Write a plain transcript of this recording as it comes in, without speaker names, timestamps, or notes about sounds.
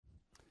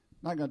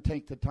not going to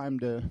take the time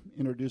to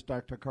introduce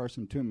Dr.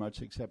 Carson too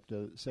much, except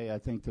to say I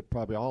think that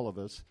probably all of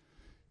us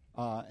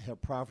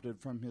have profited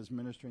from his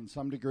ministry in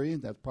some degree.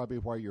 That's probably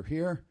why you're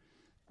here.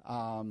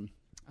 I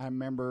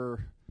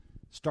remember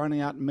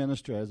starting out in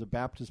ministry as a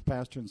Baptist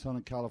pastor in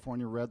Southern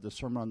California, read the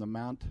Sermon on the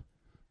Mount,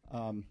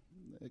 a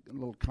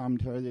little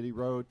commentary that he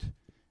wrote,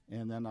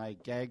 and then I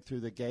gagged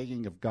through the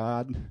gagging of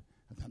God.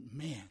 I thought,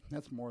 man,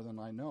 that's more than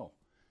I know.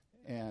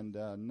 And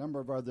a number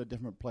of other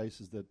different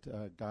places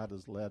that God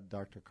has led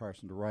Dr.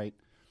 Carson to write,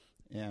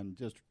 and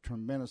just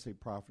tremendously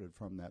profited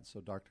from that.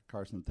 So, Dr.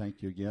 Carson,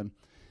 thank you again.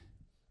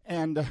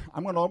 And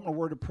I'm going to open a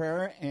word of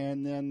prayer,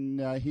 and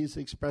then he's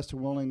expressed a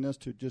willingness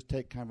to just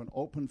take kind of an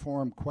open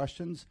forum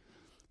questions.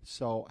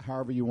 So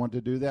however you want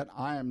to do that.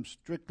 I am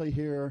strictly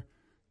here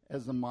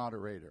as the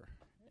moderator.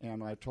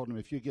 And I told him,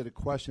 if you get a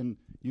question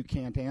you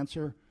can't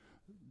answer,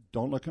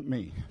 don't look at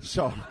me.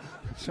 So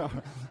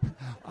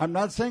I'm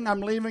not saying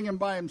I'm leaving him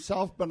by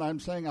himself, but I'm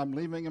saying I'm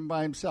leaving him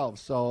by himself.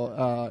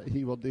 So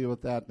he will deal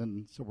with that,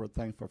 and so we're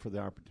thankful for the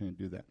opportunity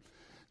to do that.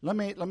 Let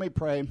me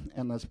pray,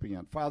 and let's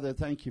begin. Father,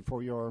 thank you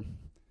for your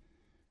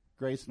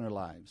grace in our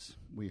lives.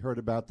 We heard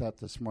about that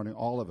this morning.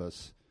 All of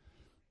us,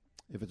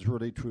 if it's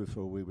really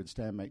truthful, we would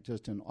stand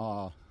just in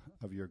awe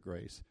of your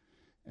grace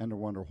and to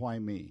wonder, why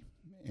me?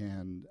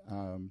 And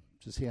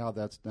to see how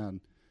that's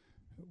done,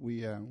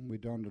 we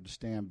don't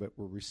understand, but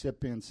we're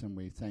recipients, and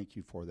we thank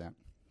you for that.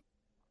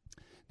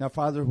 Now,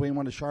 Father, we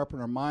want to sharpen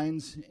our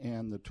minds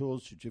and the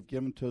tools that you've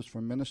given to us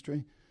for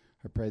ministry.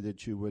 I pray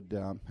that you would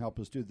help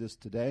us do this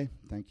today.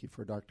 Thank you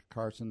for Dr.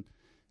 Carson.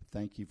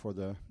 Thank you for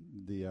the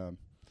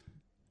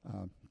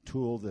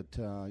tool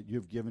that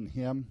you've given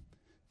him.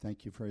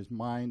 Thank you for his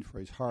mind, for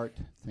his heart.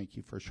 Thank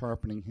you for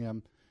sharpening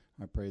him.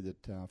 I pray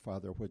that,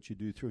 Father, what you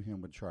do through him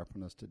would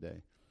sharpen us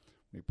today.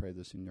 We pray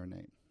this in your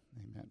name.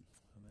 Amen.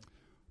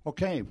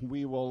 Okay,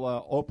 we will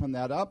open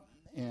that up.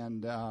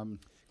 And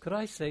could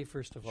I say,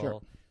 first of sure.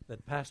 all,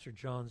 that Pastor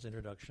John's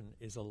introduction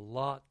is a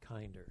lot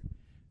kinder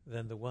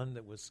than the one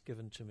that was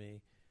given to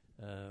me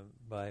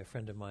by a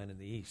friend of mine in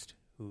the East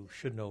who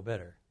should know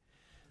better.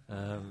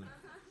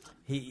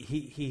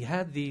 He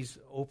had these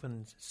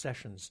open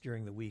sessions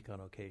during the week on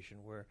occasion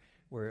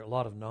where a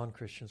lot of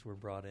non-Christians were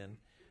brought in,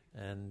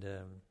 and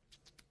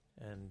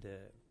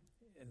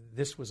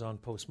this was on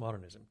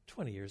postmodernism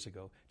 20 years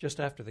ago, just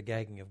after the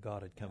gagging of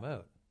God had come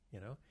out,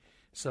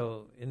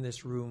 So in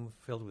this room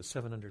filled with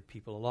 700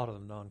 people, a lot of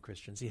them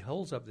non-Christians, he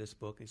holds up this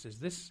book. He says,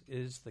 "This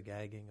is the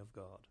gagging of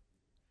God."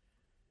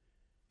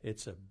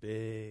 It's a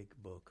big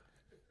book.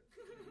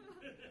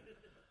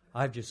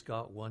 I've just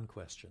got one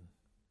question.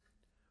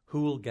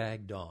 Who will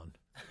gag Don?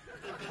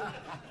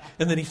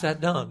 And then he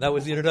sat down. That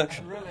was the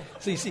introduction. Really?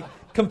 So you see,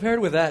 compared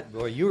with that,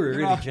 boy, you were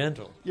really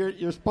gentle.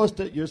 You're supposed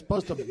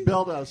to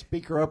build a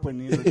speaker up when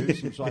you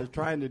introduce him. So I was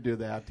trying to do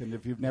that. And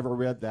if you've never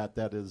read that,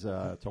 that is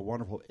it's a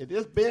wonderful. It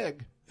is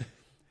big. Well,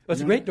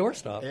 it's a great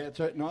doorstop.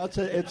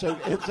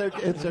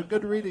 It's a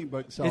good reading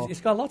book. So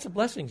it's got lots of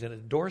blessings in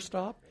it.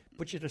 Doorstop,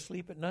 puts you to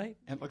sleep at night.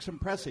 And it looks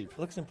impressive.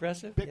 Looks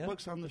impressive. Big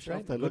books on the shelf.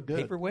 Right. They look good.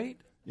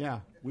 Paperweight.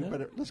 Yeah,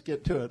 let's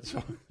get to it.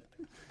 So.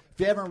 If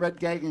you haven't read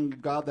Gagging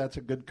God, that's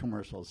a good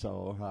commercial,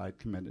 so I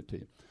commend it to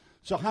you.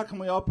 So how can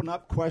we open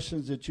up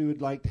questions that you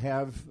would like to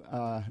have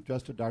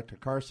addressed to Dr.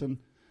 Carson?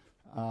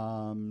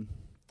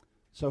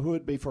 So who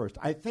would be first?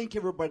 I think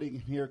everybody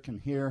here can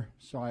hear,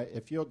 so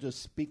if you'll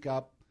just speak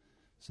up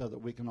so that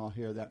we can all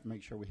hear that and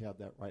make sure we have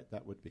that right,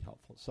 that would be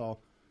helpful. So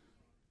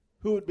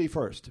who would be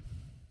first?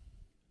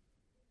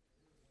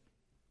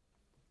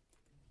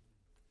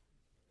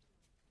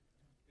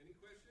 Any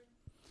questions?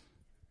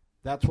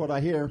 That's what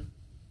I hear.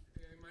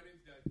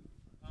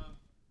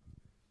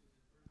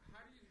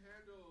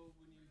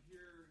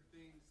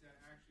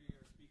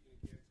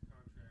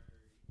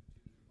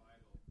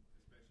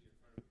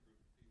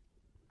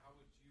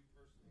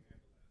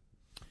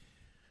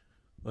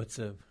 Well, it's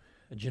a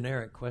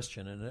generic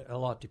question, and a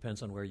lot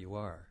depends on where you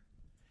are.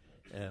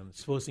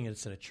 Supposing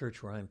it's in a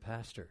church where I'm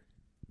pastor,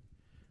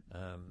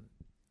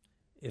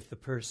 if the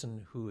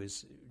person who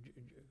is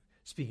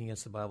speaking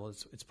against the Bible,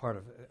 it's part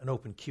of an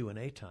open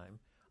Q&A time,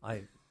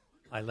 I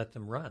let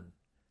them run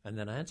and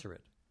then answer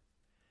it.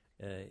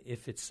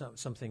 If it's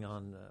something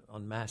on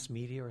mass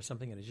media or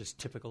something and it's just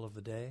typical of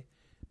the day,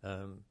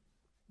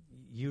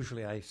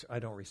 usually I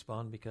don't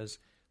respond because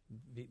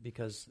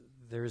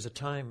there is a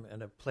time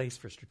and a place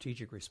for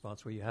strategic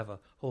response where you have a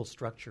whole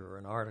structure or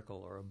an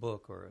article or a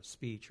book or a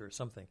speech or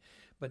something.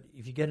 But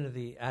if you get into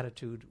the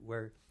attitude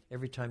where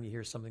every time you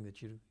hear something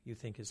that you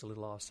think is a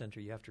little off-center,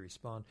 you have to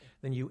respond,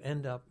 then you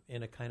end up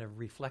in a kind of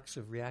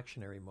reflexive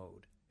reactionary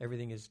mode.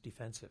 Everything is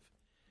defensive.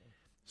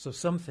 So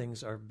some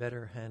things are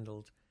better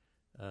handled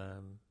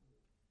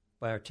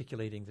by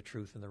articulating the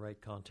truth in the right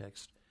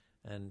context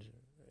and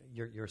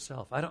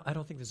yourself. I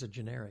don't think there's a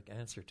generic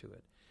answer to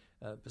it.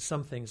 But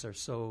some things are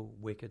so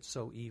wicked,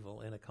 so evil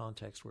in a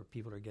context where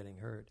people are getting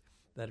hurt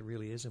that it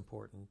really is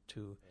important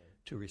to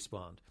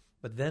respond.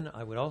 But then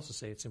I would also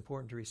say it's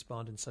important to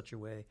respond in such a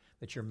way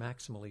that you're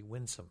maximally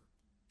winsome.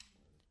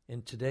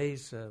 In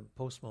today's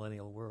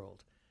post-millennial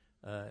world,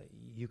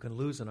 you can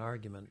lose an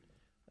argument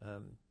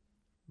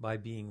by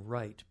being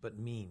right but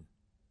mean.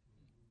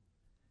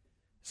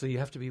 So you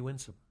have to be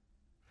winsome.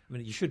 I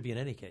mean, you should be in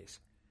any case.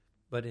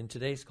 But in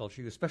today's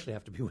culture, you especially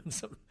have to be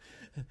winsome,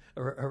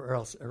 or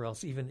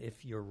else even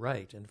if you're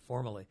right and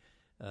formally,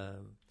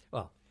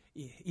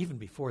 even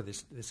before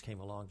this came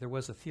along, there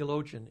was a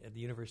theologian at the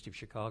University of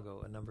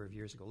Chicago a number of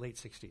years ago, late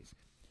 60s,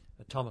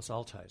 Thomas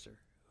Altizer,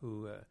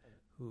 who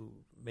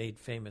made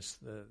famous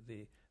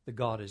the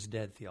God is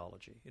dead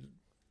theology.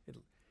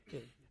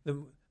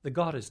 The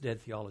God is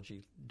dead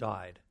theology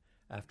died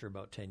after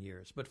about 10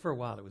 years, but for a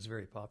while it was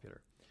very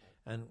popular.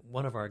 And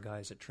one of our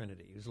guys at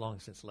Trinity, who's long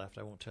since left,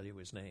 I won't tell you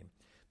his name,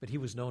 but he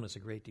was known as a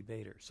great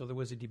debater. So there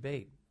was a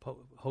debate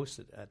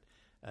hosted at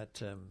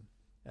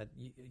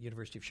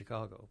University of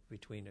Chicago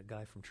between a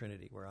guy from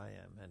Trinity, where I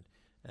am,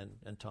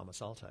 and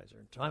Thomas Altizer.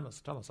 And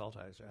Thomas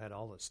Altizer had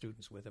all the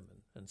students with him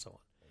and so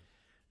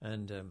on.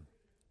 And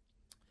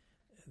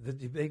the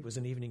debate was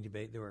an evening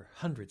debate. There were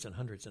hundreds and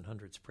hundreds and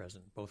hundreds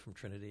present, both from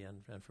Trinity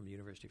and from the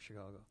University of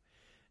Chicago.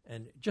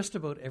 And just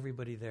about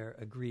everybody there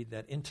agreed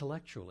that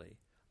intellectually,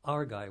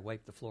 our guy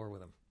wiped the floor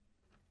with him.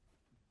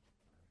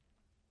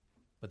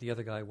 But the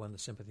other guy won the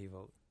sympathy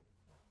vote.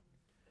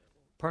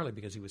 Partly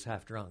because he was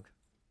half drunk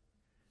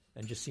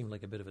and just seemed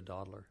like a bit of a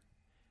dawdler.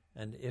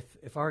 And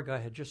if our guy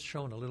had just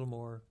shown a little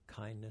more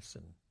kindness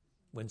and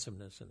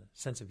winsomeness and a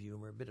sense of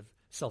humor, a bit of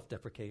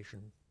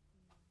self-deprecation,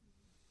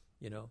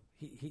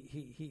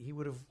 he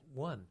would have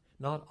won.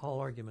 Not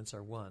all arguments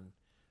are won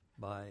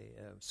by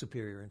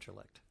superior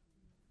intellect.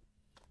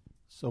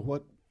 So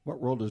what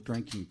role does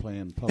drinking play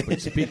in public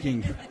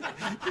speaking?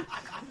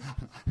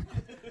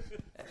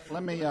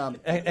 Let me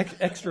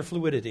extra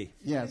fluidity.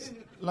 Yes.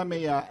 Let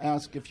me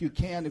ask if you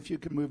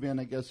could move in.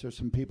 I guess there's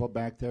some people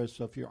back there,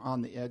 so if you're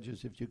on the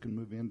edges, if you can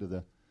move into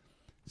the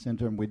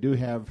center. And we do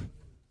have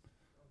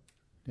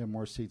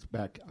more seats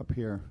back up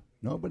here.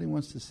 Nobody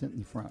wants to sit in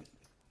the front,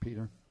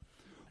 Peter.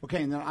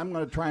 Okay, now I'm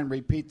going to try and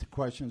repeat the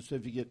question, so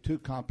if you get too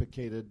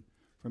complicated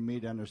for me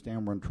to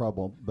understand, we're in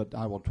trouble, but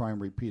I will try and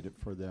repeat it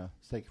for the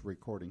sake of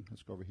recording.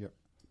 Let's go over here.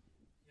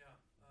 Yeah,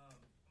 I'm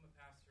a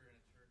pastor in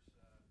a church,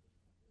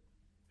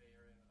 Bay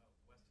Area,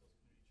 West Hills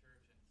Community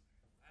Church, and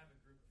I have a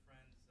group of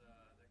friends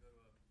that go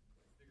to a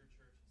bigger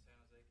church in San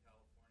Jose,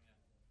 California, and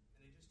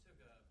they just took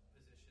a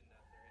position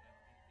that they're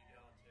going to be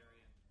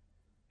egalitarian,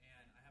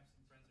 and I have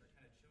some friends that are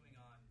kind of chewing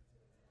on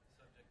the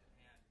subject at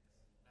hand,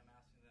 and I'm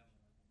asking them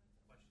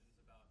questions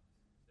about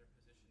their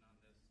position on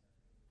this.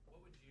 How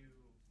would you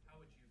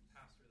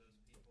pastor those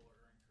people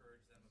or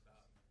encourage them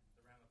about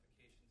the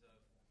ramifications of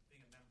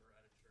being a member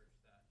at a church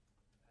that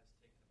has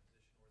taken a position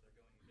where they're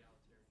going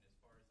egalitarian as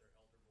far as their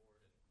elder board?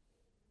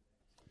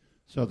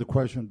 So the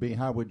question would be,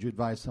 how would you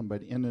advise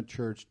somebody in a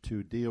church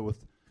to deal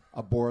with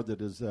a board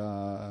that is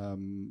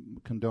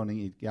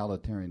condoning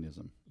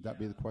egalitarianism? Would that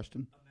be the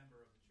question?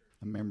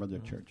 A member of the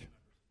church.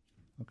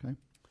 Okay.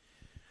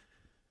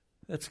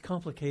 That's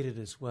complicated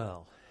as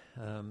well.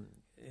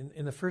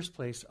 In the first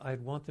place,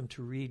 I'd want them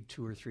to read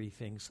two or three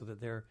things so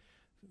that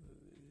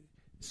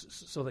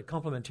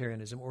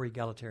complementarianism or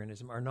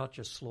egalitarianism are not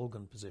just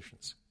slogan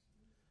positions,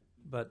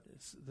 but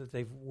that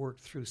they've worked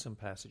through some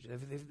passage.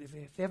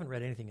 If they haven't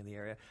read anything in the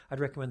area,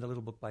 I'd recommend a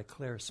little book by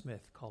Claire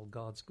Smith called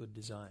God's Good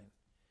Design,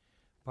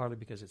 partly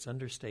because it's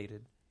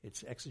understated,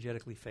 it's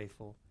exegetically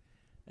faithful,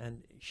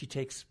 and she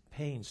takes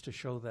pains to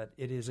show that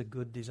it is a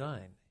good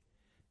design.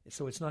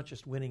 So it's not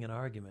just winning an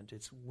argument,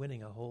 it's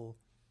winning a whole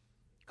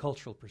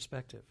cultural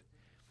perspective.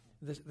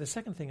 The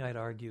second thing I'd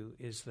argue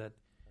is that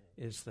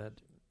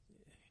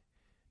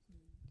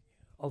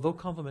although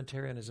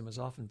complementarianism has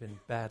often been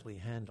badly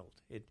handled,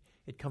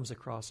 it comes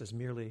across as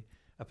merely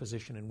a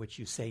position in which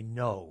you say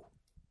no.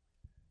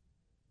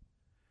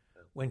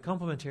 When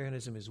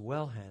complementarianism is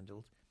well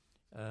handled,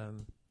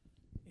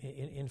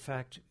 in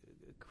fact,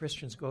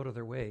 Christians go to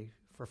their way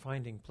for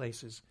finding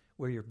places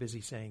where you're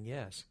busy saying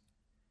yes.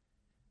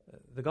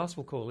 The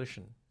Gospel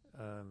Coalition,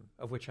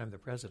 of which I'm the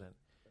president,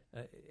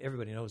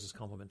 everybody knows is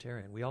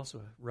complementarian. We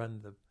also run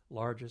the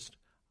largest,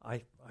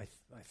 I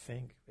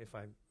think, if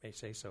I may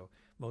say so,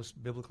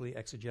 most biblically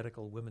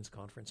exegetical women's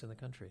conference in the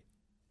country.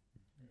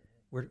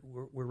 We're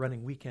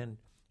running weekend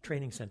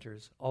training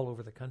centers all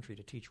over the country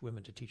to teach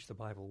women to teach the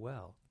Bible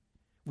well.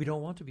 We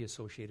don't want to be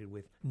associated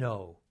with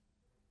no.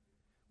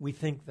 We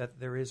think that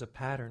there is a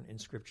pattern in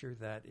Scripture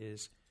that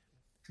is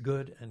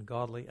good and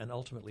godly and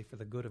ultimately for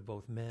the good of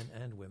both men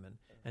and women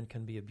and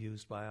can be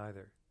abused by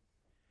either.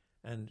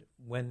 And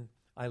when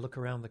I look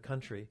around the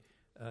country,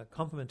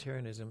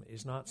 complementarianism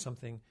is not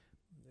something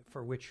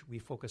for which we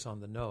focus on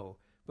the no,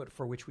 but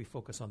for which we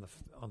focus on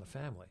the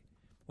family.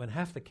 When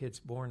half the kids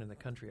born in the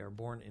country are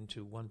born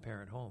into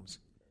one-parent homes,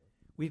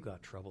 we've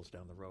got troubles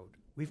down the road.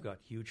 We've got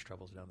huge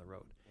troubles down the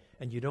road.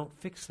 And you don't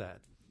fix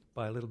that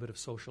by a little bit of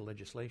social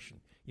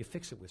legislation. You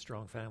fix it with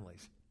strong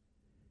families.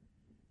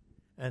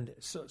 And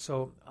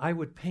so I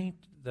would paint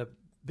the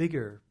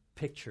bigger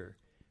picture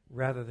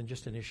rather than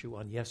just an issue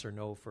on yes or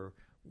no for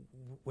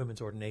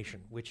women's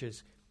ordination, which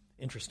is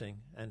interesting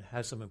and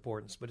has some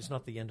importance, but it's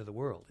not the end of the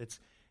world.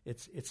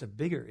 It's a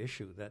bigger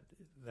issue that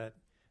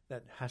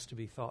that has to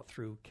be thought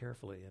through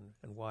carefully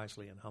and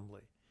wisely and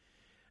humbly.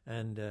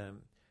 And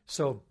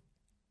so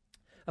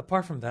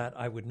apart from that,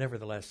 I would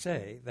nevertheless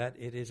say that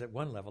it is at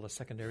one level a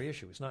secondary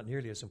issue. It's not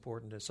nearly as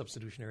important as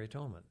substitutionary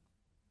atonement.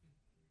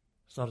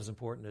 It's not as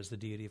important as the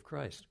deity of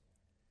Christ.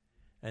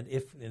 And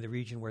if in the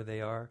region where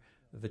they are,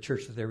 the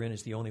church that they're in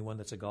is the only one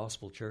that's a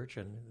gospel church,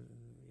 and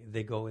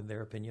they go, in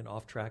their opinion,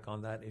 off track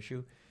on that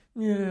issue,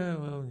 yeah,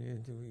 well,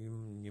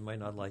 you might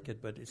not like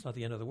it, but it's not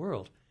the end of the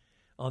world.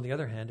 On the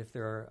other hand, if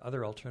there are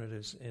other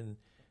alternatives in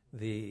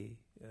the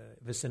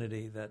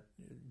vicinity that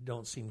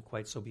don't seem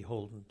quite so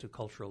beholden to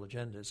cultural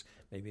agendas,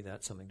 maybe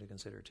that's something to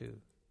consider too.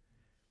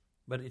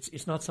 But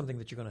it's not something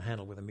that you're going to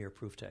handle with a mere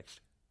proof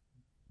text.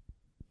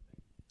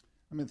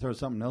 I'm going to throw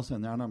something else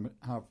in there. I don't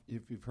know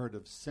if you've heard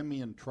of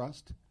Simeon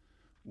Trust.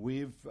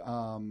 We've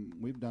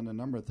done a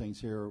number of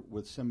things here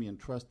with Simeon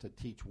Trust to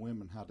teach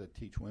women how to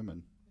teach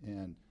women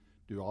and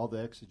do all the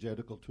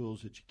exegetical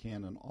tools that you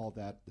can and all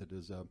that.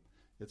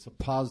 It's a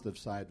positive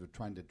side of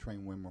trying to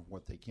train women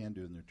what they can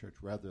do in their church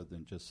rather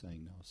than just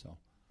saying no. So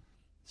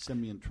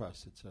Simeon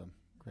Trust, it's a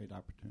great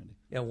opportunity.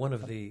 Yeah, one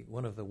of the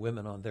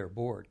women on their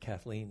board,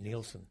 Kathleen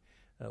Nielsen,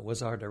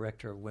 was our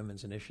director of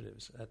women's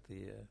initiatives at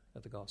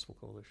the Gospel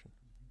Coalition.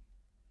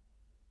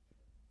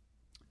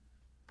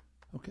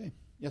 Okay.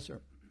 Yes, sir.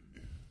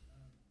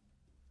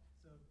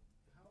 So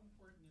how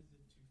important is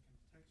it to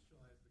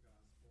contextualize the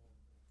gospel,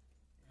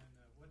 and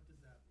what does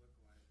that look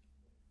like?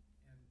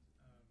 And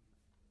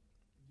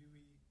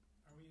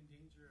are we in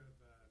danger of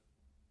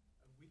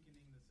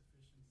weakening the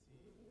sufficiency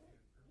and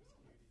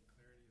purposefulness,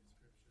 clarity of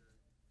Scripture,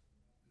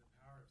 and the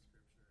power of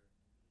Scripture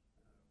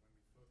when we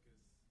focus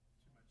too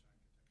much on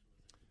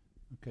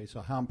contextualization? Okay,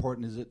 so how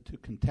important is it to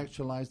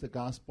contextualize the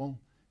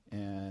gospel?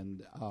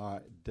 And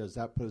does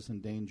that put us in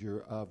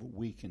danger of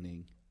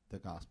weakening the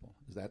gospel?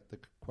 Is that the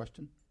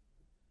question?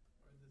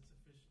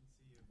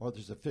 Or the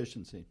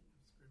sufficiency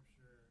of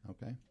Scripture.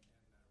 Okay. And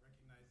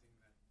recognizing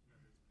that there's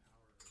power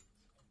in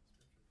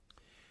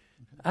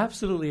Scripture. Okay.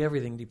 Absolutely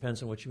everything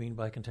depends on what you mean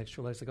by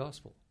contextualize the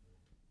gospel.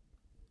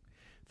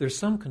 There's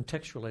some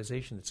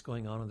contextualization that's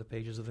going on in the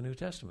pages of the New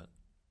Testament.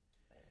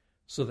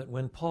 So that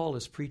when Paul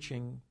is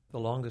preaching the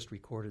longest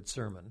recorded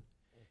sermon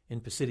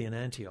in Pisidian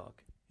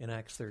Antioch in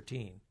Acts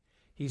 13,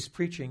 he's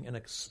preaching in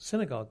a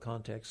synagogue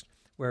context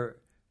where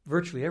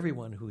virtually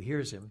everyone who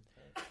hears him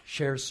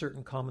shares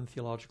certain common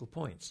theological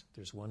points.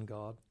 There's one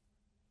God.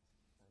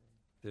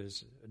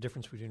 There's a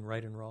difference between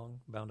right and wrong,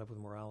 bound up with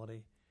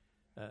morality.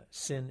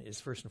 Sin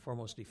is first and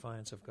foremost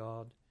defiance of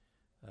God.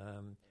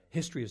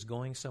 History is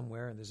going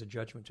somewhere, and there's a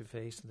judgment to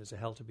face, and there's a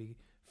hell to be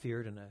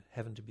feared and a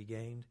heaven to be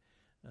gained.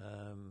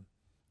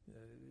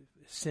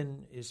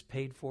 Sin is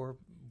paid for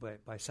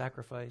by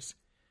sacrifice,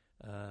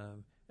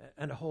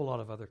 and a whole lot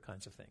of other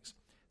kinds of things.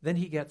 Then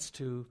he gets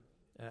to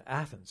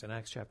Athens in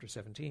Acts chapter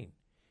 17.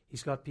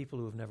 He's got people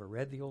who have never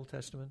read the Old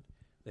Testament.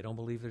 They don't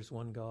believe there's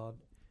one God.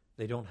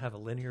 They don't have a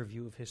linear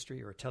view of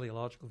history or a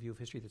teleological view of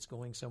history that's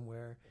going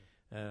somewhere.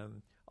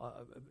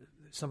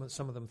 Some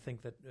of them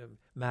think that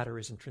matter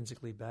is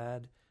intrinsically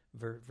bad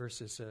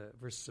versus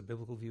a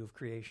biblical view of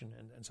creation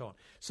and so on.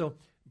 So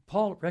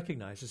Paul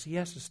recognizes he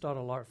has to start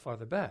a lot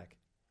farther back.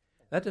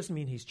 That doesn't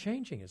mean he's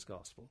changing his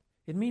gospel.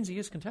 It means he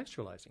is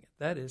contextualizing it.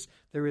 That is,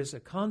 there is a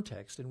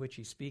context in which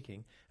he's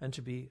speaking, and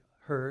to be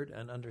heard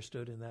and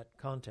understood in that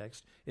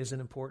context is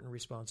an important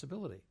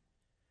responsibility.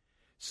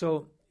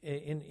 So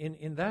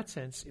in that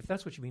sense, if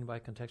that's what you mean by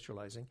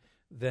contextualizing,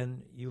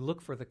 then you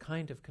look for the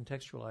kind of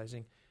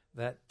contextualizing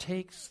that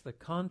takes the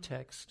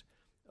context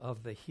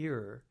of the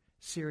hearer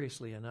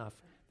seriously enough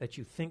that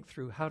you think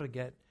through how to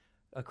get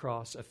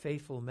across a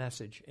faithful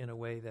message in a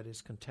way that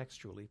is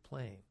contextually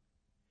plain.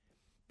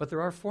 But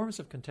there are forms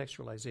of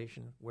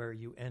contextualization where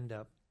you end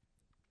up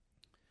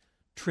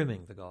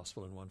trimming the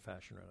gospel in one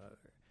fashion or another.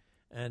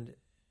 And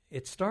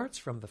it starts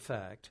from the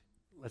fact,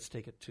 let's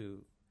take it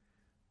to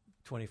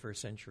 21st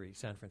century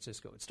San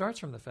Francisco. It starts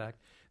from the fact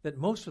that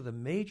most of the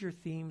major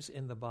themes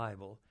in the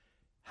Bible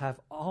have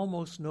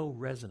almost no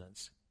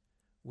resonance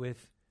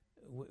with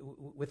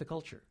the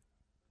culture.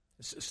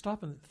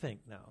 Stop and think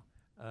now.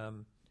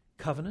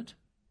 Covenant,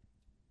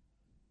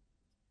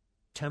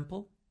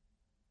 temple,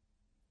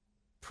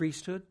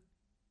 priesthood,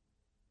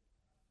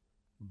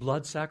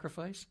 blood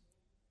sacrifice,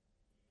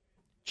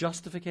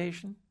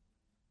 justification,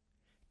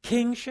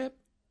 kingship.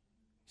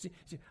 See,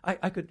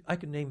 I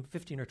could name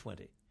 15 or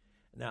 20.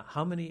 Now,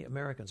 how many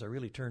Americans are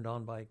really turned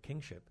on by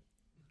kingship?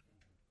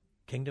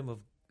 Kingdom of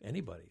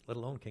anybody, let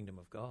alone kingdom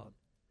of God.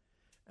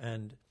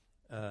 And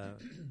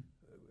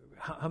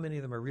how many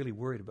of them are really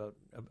worried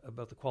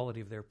about the quality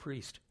of their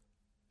priest,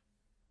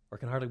 or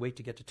can hardly wait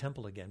to get to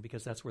temple again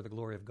because that's where the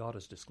glory of God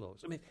is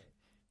disclosed? I mean,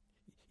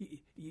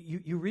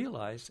 you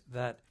realize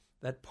that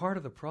part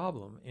of the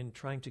problem in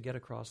trying to get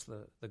across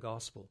the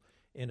gospel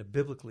in a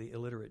biblically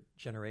illiterate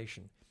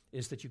generation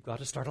is that you've got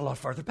to start a lot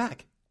farther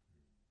back.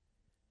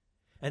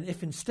 And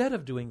if instead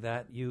of doing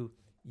that, you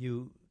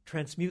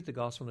transmute the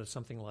gospel into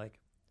something like,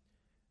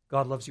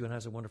 God loves you and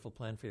has a wonderful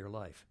plan for your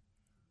life,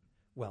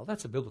 well,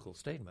 that's a biblical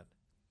statement.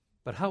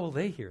 But how will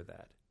they hear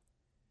that?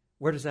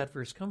 Where does that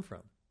verse come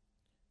from?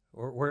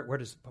 Or where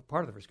does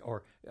part of the verse go?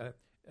 Or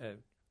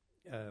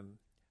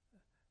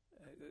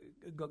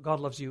God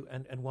loves you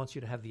and wants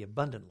you to have the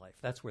abundant life.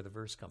 That's where the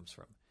verse comes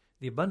from.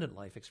 The abundant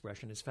life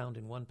expression is found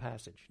in one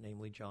passage,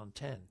 namely John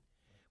 10,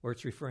 where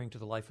it's referring to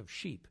the life of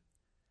sheep.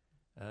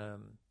 What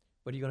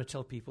are you going to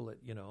tell people that,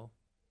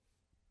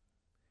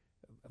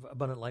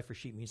 abundant life for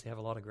sheep means they have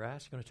a lot of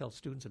grass? You're going to tell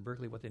students at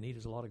Berkeley what they need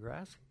is a lot of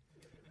grass?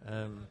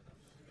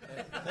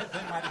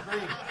 They might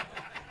agree.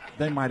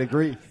 They might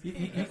agree.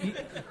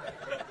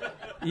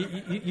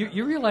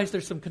 You realize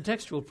there's some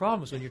contextual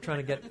problems when you're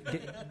trying to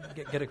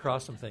get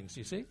across some things,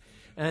 you see?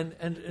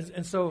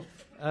 And so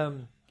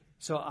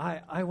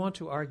I want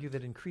to argue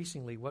that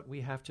increasingly what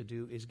we have to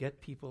do is get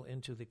people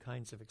into the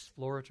kinds of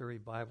exploratory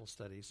Bible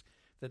studies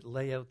that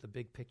lay out the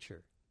big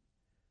picture,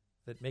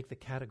 that make the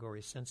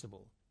categories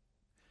sensible.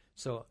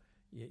 So,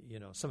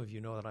 some of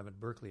you know that I'm at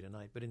Berkeley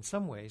tonight, but in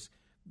some ways,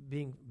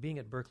 being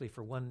at Berkeley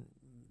for one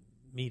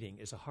meeting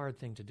is a hard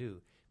thing to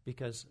do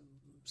because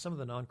some of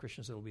the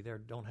non-Christians that will be there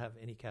don't have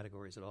any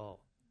categories at all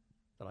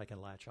that I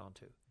can latch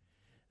onto.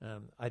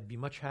 I'd be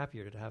much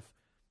happier to have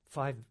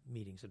 5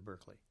 meetings at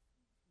Berkeley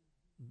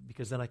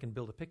because then I can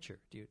build a picture.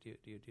 Do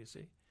you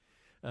see?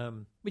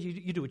 But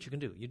you do what you can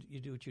do. You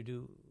do what you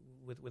do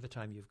with the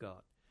time you've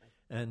got,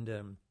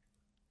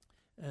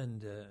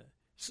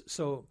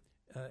 so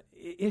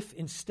if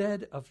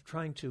instead of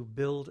trying to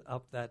build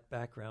up that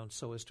background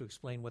so as to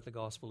explain what the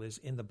gospel is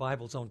in the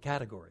Bible's own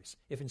categories,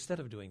 if instead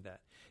of doing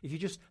that, if you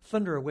just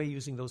thunder away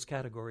using those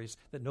categories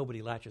that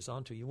nobody latches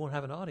onto, you won't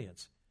have an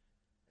audience.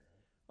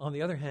 On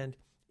the other hand,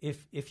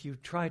 if you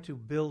try to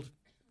build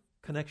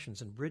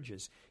connections and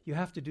bridges, you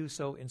have to do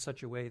so in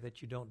such a way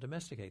that you don't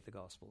domesticate the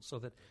gospel, so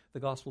that the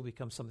gospel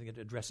becomes something that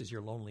addresses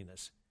your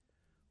loneliness,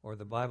 or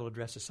the Bible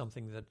addresses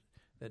something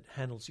that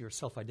handles your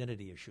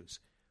self-identity issues,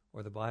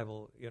 or the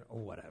Bible,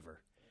 or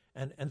whatever.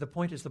 And the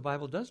point is the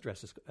Bible does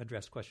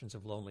address questions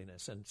of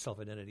loneliness and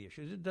self-identity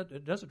issues.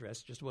 It does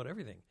address just about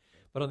everything.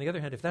 But on the other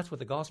hand, if that's what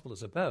the gospel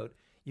is about,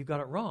 you've got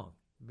it wrong,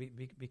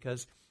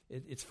 because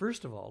it's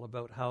first of all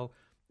about how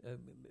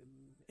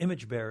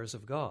image bearers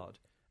of God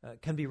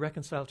can be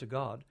reconciled to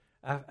God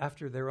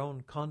after their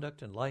own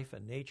conduct and life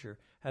and nature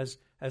has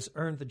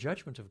earned the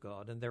judgment of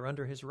God and they're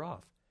under his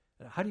wrath.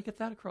 How do you get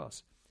that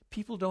across?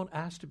 People don't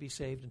ask to be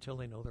saved until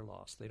they know they're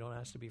lost. They don't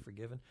ask to be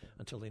forgiven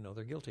until they know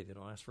they're guilty. They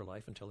don't ask for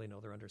life until they know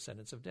they're under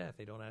sentence of death.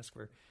 They don't ask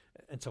for,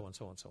 and so on,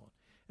 so on, so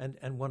on.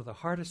 And one of the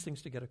hardest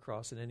things to get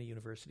across in any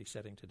university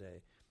setting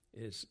today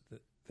is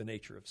the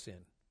nature of sin.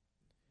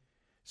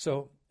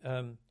 So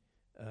a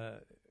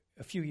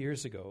few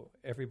years ago,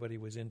 everybody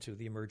was into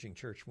the emerging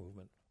church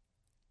movement.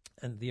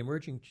 And the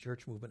emerging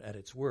church movement at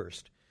its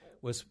worst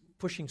was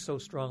pushing so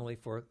strongly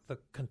for the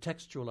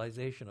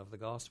contextualization of the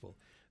gospel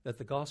that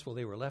the gospel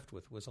they were left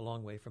with was a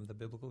long way from the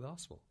biblical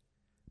gospel.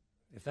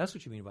 If that's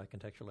what you mean by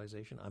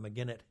contextualization, I'm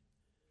again it.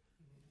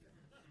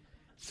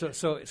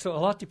 So a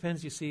lot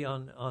depends, you see,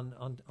 on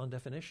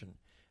definition.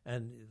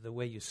 And the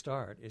way you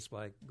start is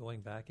by going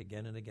back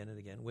again and again and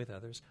again with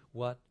others.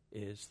 What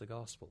is the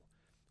gospel?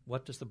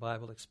 What does the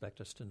Bible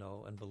expect us to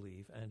know and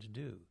believe and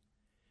do?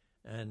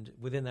 And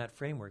within that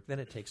framework, then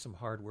it takes some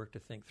hard work to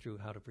think through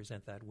how to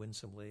present that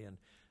winsomely and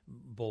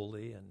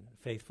boldly and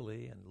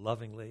faithfully and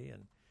lovingly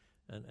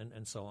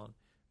and so on.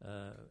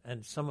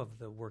 And some of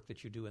the work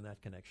that you do in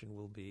that connection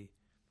will be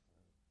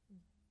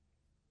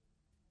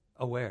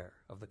aware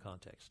of the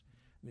context.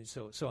 I mean,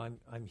 so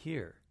I'm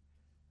here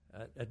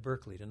at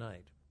Berkeley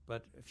tonight,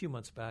 but a few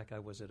months back I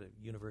was at a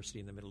university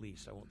in the Middle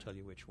East. I won't tell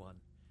you which one,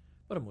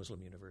 but a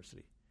Muslim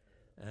university.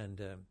 And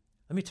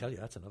let me tell you,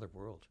 that's another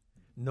world.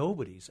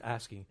 Nobody's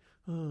asking,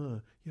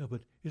 yeah,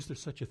 but is there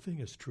such a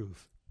thing as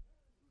truth?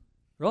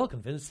 We're all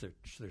convinced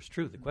there's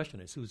truth. The question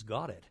is, who's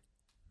got it?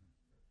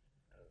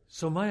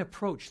 So my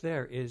approach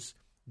there is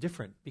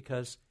different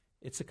because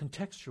it's a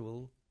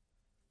contextual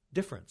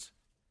difference.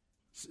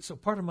 So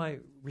part of my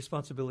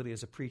responsibility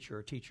as a preacher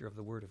or teacher of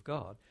the Word of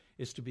God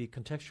is to be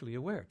contextually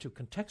aware, to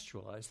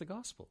contextualize the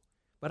gospel.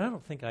 But I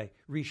don't think I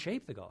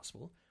reshape the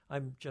gospel.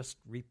 I'm just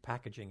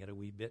repackaging it a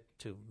wee bit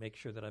to make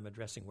sure that I'm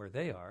addressing where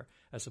they are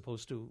as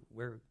opposed to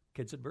where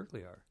kids at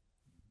Berkeley are.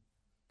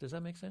 Does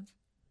that make sense?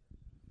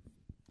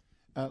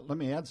 Let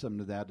me add something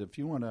to that. If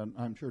you want to,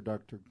 I'm sure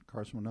Dr.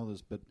 Carson will know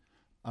this, but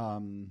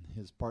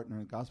his partner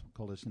in the Gospel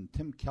Coalition,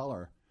 Tim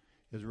Keller,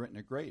 has written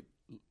a great,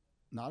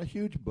 not a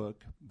huge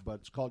book, but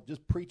it's called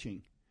Just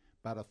Preaching.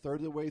 About a third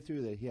of the way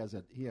through that, he has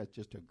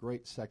just a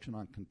great section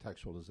on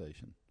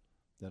contextualization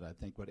that I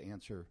think would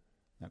answer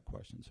that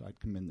question. So I'd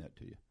commend that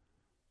to you.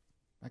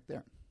 Back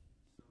there.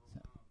 So,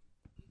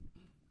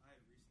 I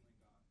had recently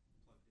got plugged into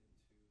the Cal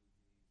Berkeley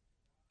football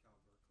Bible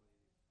study just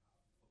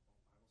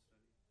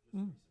recently.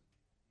 And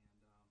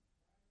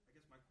I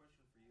guess my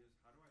question for you is,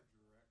 how do I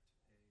direct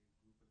a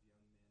group of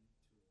young men to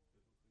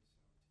biblically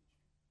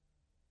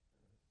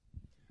sound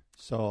teaching?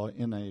 So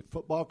in a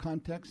football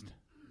context,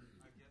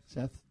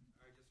 Seth?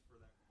 For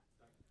that.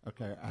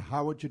 Okay.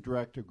 How would you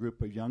direct a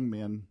group of young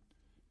men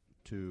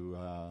to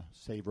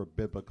savor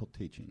biblical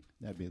teaching?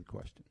 That'd be the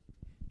question.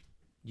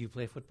 Do you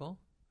play football?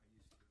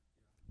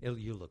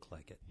 You look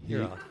like it.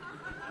 You're on.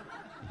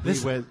 He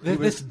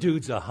This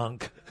dude's a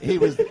hunk. he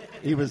was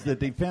the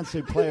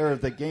defensive player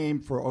of the game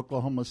for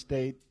Oklahoma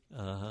State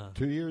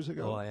 2 years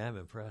ago. Oh, I am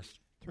impressed.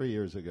 3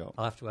 years ago.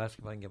 I'll have to ask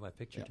if I can get my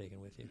picture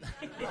taken with you.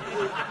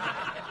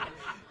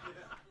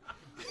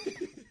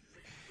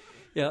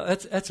 Yeah,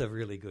 that's a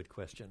really good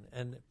question.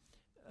 And,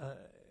 I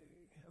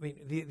mean,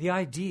 the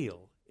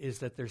ideal is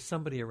that there's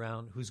somebody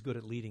around who's good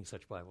at leading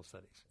such Bible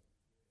studies.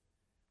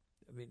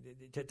 I mean,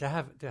 to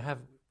have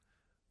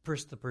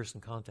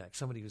person-to-person contact,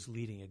 somebody who's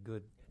leading a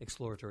good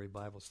exploratory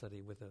Bible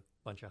study with a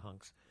bunch of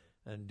hunks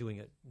and doing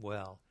it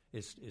well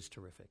is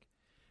terrific.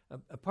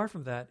 Apart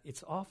from that,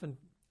 it's often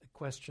a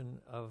question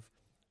of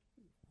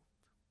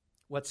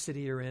what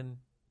city you're in,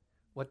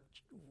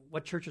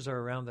 what churches are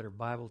around that are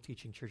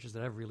Bible-teaching churches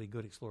that have really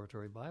good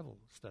exploratory Bible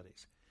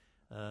studies.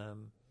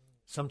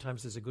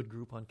 Sometimes there's a good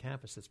group on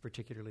campus that's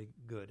particularly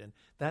good, and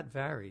that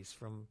varies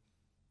from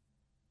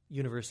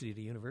university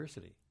to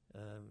university.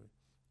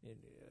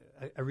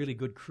 A really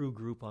good crew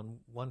group on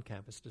one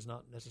campus does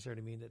not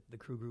necessarily mean that the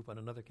crew group on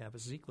another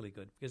campus is equally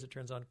good, because it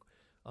turns on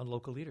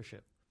local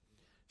leadership.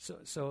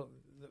 So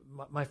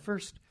my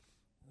first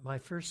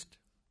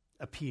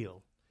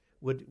appeal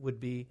would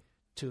be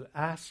to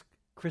ask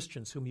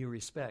Christians whom you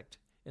respect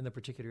in the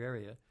particular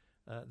area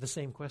the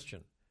same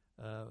question: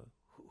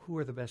 who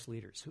are the best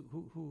leaders?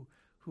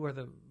 Who are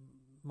the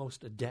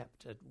most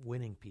adept at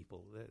winning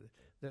people?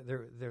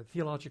 They're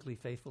theologically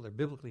faithful, they're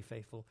biblically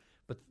faithful,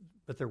 but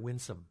they're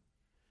winsome,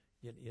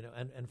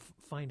 and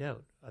find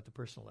out at the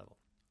personal level.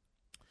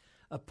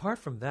 Apart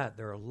from that,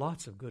 there are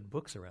lots of good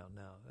books around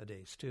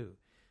nowadays too.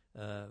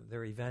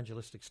 There are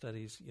evangelistic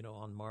studies,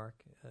 on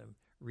Mark.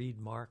 Read,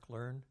 Mark,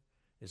 Learn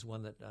is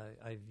one that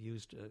I've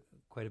used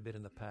quite a bit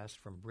in the past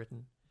from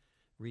Britain.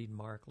 Read,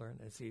 Mark, Learn.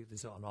 This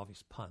is an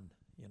obvious pun,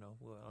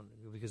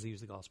 because they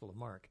use the Gospel of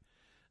Mark.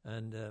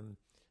 And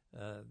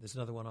there's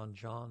another one on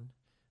John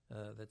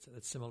that's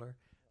similar.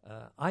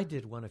 I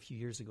did one a few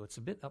years ago. It's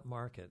a bit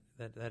upmarket.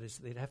 That is,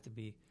 they'd have to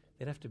be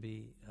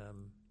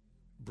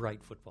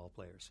bright football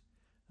players.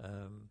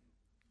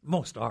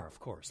 Most are, of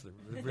course.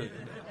 They're really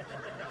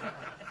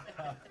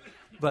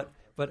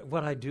But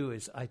what I do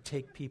is I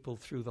take people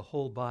through the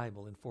whole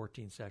Bible in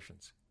 14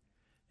 sessions.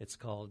 It's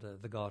called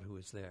The God Who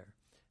Is There,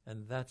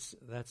 and that's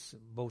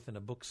both in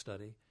a book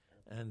study,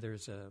 and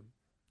there's a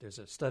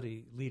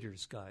study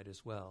leader's guide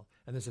as well,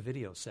 and there's a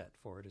video set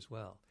for it as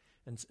well,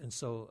 and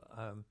so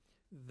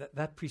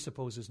that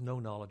presupposes no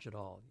knowledge at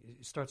all.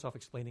 It starts off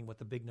explaining what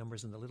the big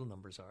numbers and the little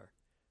numbers are,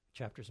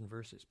 chapters and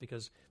verses,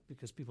 because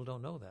people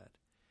don't know that.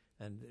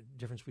 And the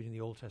difference between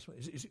the Old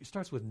Testament, it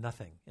starts with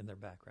nothing in their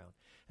background.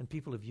 And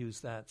people have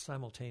used that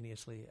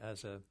simultaneously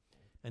as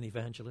an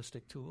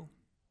evangelistic tool,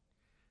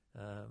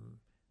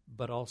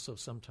 but also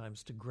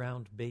sometimes to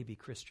ground baby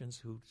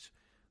Christians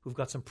who've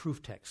got some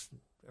proof text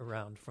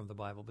around from the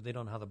Bible, but they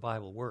don't know how the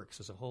Bible works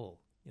as a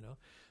whole.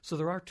 So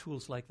there are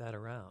tools like that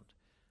around.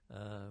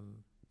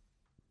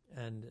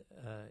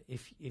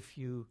 If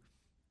you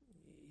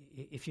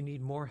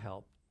need more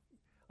help,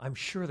 I'm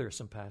sure there are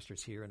some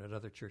pastors here and at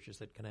other churches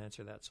that can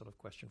answer that sort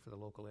of question for the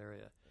local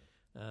area.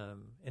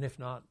 And if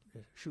not,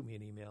 shoot me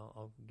an email.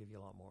 I'll give you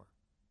a lot more.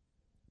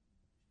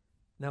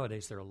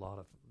 Nowadays, there's a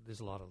lot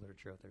of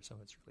literature out there. Some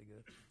of it's really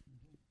good.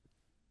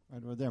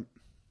 Right over there.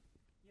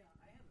 Yeah,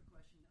 I have a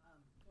question.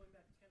 Going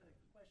back to kind of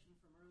the question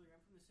from earlier,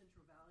 I'm from the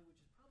Central Valley, which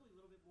is probably a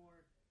little bit more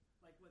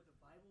like what the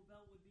Bible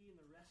Belt would be in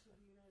the rest of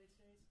the United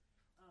States.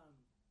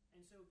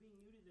 And so, being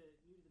new to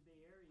the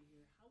Bay Area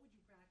here, how would you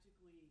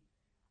practically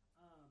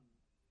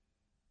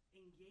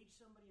engage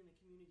somebody in the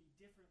community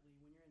differently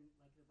when you're in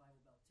like the Bible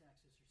Belt,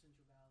 Texas, or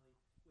Central Valley,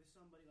 with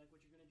somebody like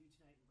what you're going to do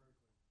tonight in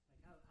Berkeley? Like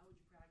how would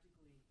you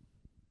practically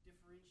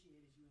differentiate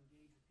as you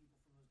engage with people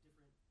from those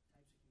different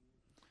types of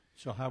communities?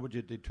 So how would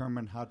you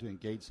determine how to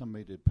engage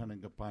somebody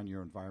depending upon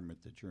your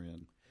environment that you're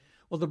in?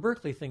 Well, the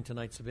Berkeley thing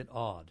tonight's a bit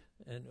odd.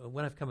 And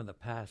when I've come in the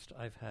past,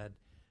 I've had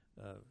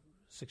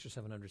 600 or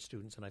 700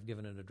 students, and I've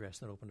given an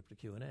address and opened up to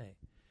Q&A.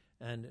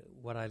 And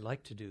what I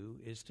like to do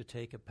is to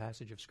take a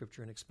passage of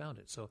Scripture and expound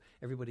it. So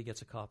everybody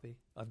gets a copy.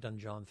 I've done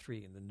John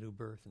 3 and the new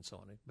birth and so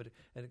on. But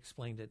it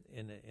explained it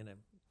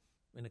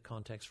in a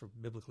context for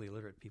biblically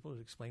illiterate people.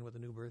 It explained what the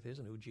new birth is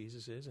and who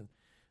Jesus is, and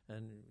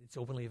it's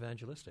openly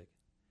evangelistic.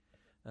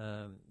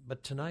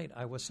 But tonight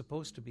I was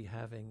supposed to be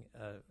having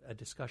a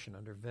discussion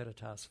under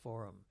Veritas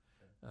Forum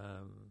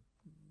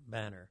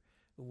banner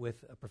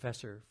with a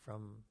professor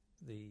from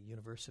the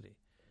university.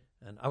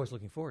 And I was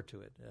looking forward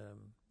to it.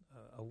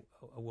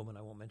 A woman,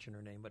 I won't mention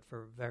her name, but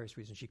for various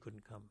reasons she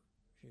couldn't come.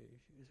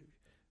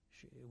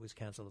 It was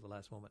canceled at the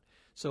last moment.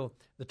 So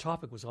the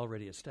topic was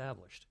already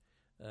established.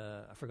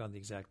 I've forgotten the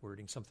exact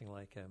wording, something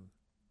like,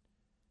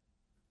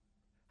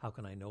 how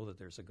can I know that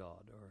there's a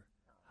God? Or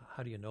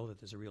how do you know that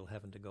there's a real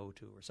heaven to go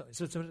to? Or something.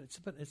 So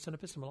it's an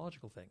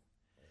epistemological thing.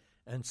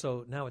 And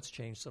so now it's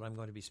changed, so I'm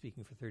going to be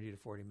speaking for 30 to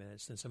 40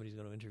 minutes, then somebody's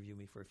going to interview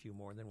me for a few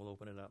more, and then we'll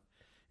open it up.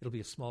 It'll be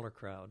a smaller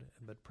crowd,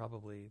 but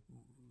probably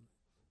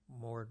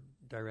more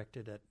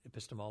directed at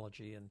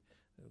epistemology and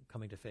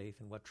coming to faith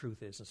and what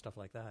truth is and stuff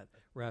like that,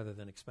 rather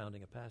than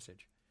expounding a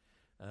passage.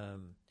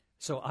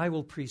 So I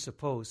will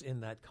presuppose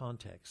in that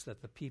context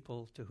that the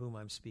people to whom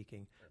I'm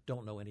speaking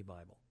don't know any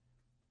Bible.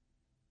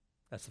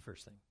 That's the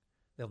first thing.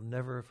 They'll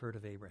never have heard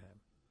of Abraham.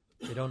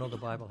 They don't know the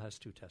Bible has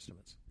 2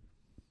 testaments.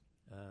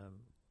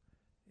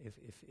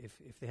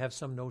 If they have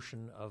some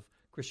notion of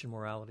Christian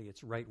morality,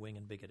 it's right-wing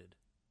and bigoted.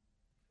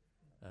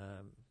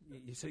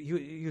 So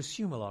you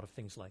assume a lot of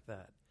things like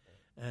that.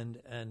 And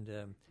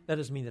that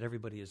doesn't mean that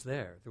everybody is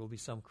there. There will be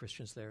some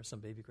Christians there, some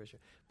baby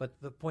Christians. But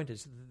the point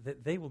is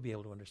that they will be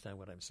able to understand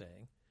what I'm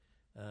saying.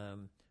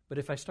 But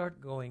if I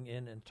start going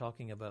in and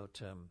talking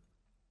about...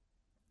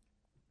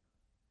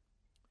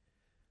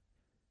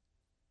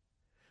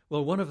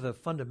 well, one of the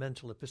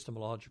fundamental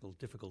epistemological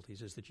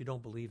difficulties is that you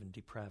don't believe in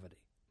depravity.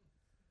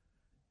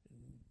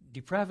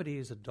 Depravity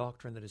is a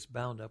doctrine that is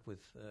bound up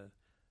with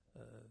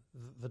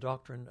the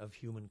doctrine of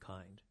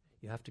humankind.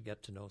 You have to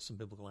get to know some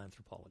biblical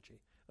anthropology.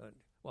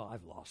 Well,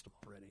 I've lost them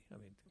already. I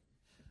mean,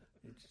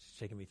 it's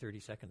taken me 30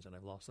 seconds and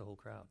I've lost the whole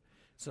crowd.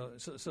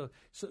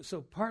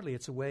 So partly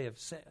it's a way of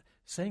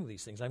saying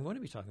these things. I'm going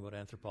to be talking about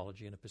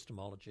anthropology and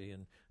epistemology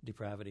and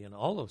depravity and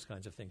all those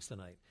kinds of things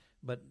tonight.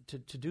 But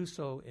to do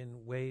so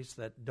in ways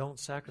that don't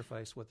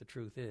sacrifice what the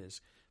truth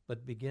is,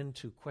 but begin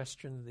to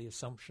question the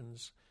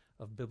assumptions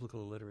of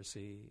biblical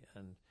literacy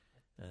and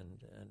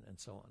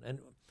so on. And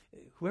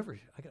whoever,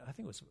 I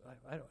think it was,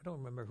 I don't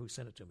remember who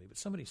sent it to me, but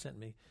somebody sent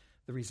me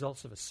the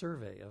results of a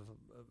survey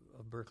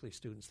of Berkeley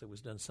students that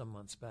was done some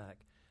months back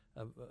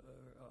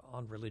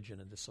on religion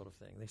and this sort of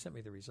thing. They sent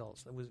me the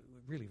results. That was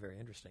really very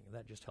interesting, and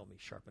that just helped me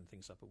sharpen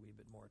things up a wee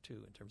bit more,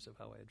 too, in terms of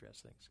how I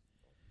address things.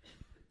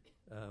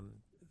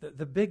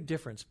 The big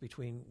difference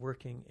between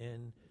working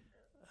in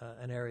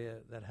an area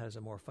that has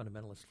a more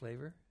fundamentalist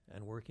flavor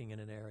and working in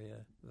an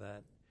area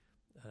that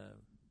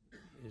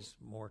is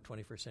more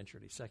 21st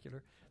century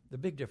secular, the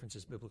big difference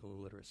is biblical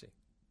literacy.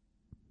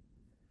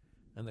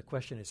 And the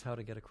question is how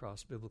to get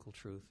across biblical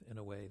truth in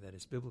a way that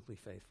is biblically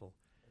faithful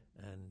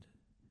and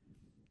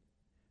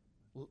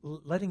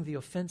letting the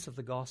offense of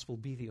the gospel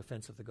be the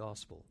offense of the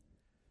gospel,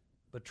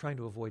 but trying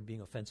to avoid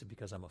being offensive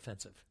because I'm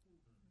offensive.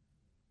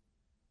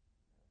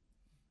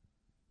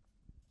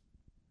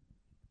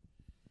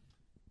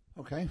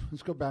 Okay,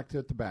 let's go back to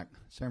at the back,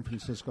 San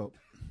Francisco.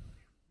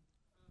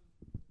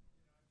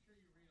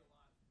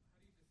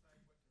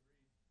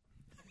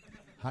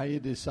 How you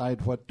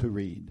decide what to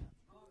read?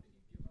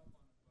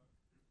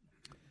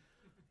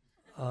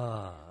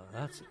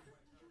 That's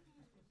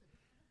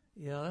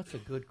a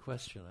good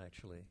question.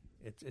 Actually,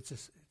 it's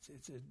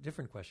a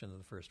different question than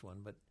the first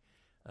one. But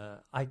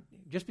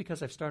just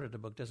because I've started a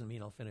book doesn't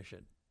mean I'll finish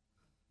it.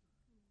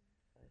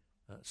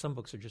 Some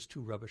books are just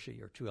too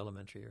rubbishy or too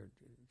elementary or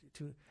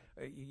too.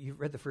 You've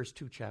read the first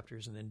 2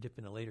 chapters and then dip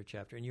in a later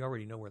chapter, and you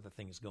already know where the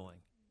thing is going.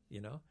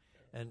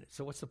 And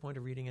so what's the point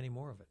of reading any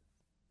more of it?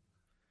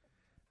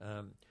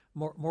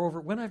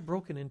 Moreover, when I've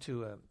broken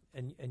into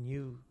a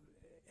new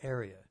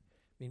area,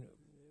 I mean,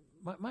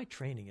 my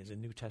training is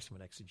in New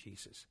Testament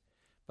exegesis,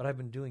 but I've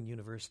been doing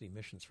university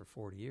missions for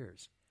 40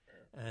 years.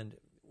 And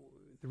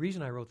the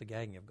reason I wrote The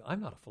Gagging of God, I'm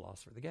not a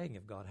philosopher. The Gagging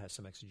of God has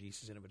some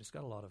exegesis in it, but it's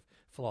got a lot of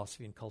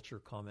philosophy and culture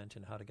comment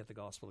and how to get the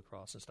gospel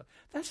across and stuff.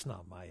 That's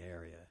not my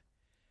area.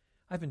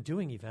 I've been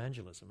doing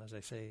evangelism, as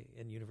I say,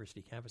 in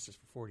university campuses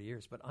for 40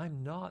 years, but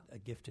I'm not a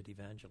gifted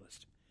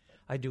evangelist.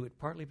 I do it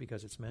partly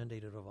because it's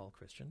mandated of all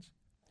Christians,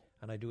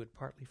 and I do it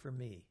partly for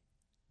me,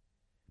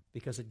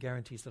 because it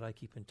guarantees that I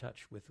keep in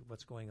touch with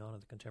what's going on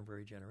in the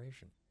contemporary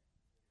generation.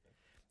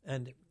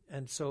 And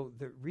so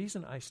the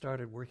reason I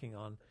started working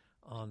on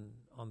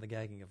The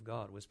Gagging of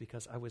God was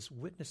because I was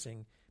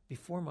witnessing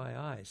before my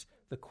eyes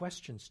the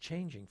questions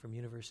changing from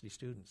university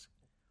students.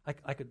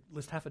 I could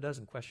list half a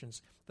dozen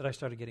questions that I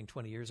started getting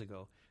 20 years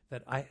ago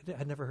that I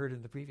had never heard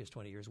in the previous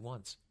 20 years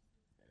once.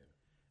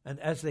 And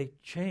as they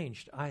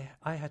changed, I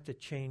had to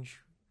change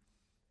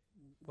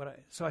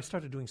so I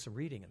started doing some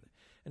reading.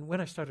 And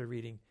when I started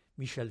reading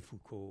Michel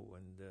Foucault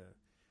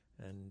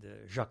and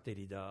Jacques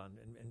Derrida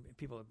and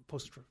people,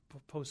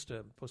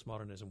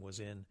 postmodernism was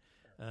in,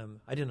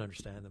 I didn't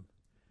understand them.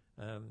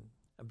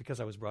 Because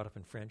I was brought up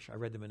in French, I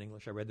read them in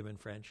English, I read them in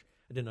French.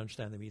 I didn't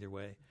understand them either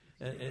way.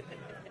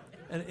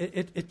 And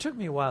it took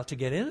me a while to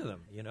get into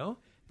them,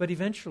 But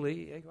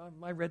eventually,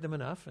 I read them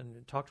enough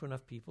and talked to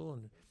enough people.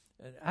 And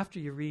after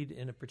you read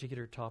in a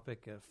particular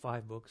topic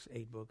 5 books,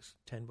 8 books,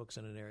 10 books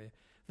in an area,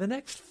 the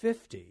next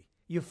 50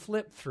 you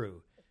flip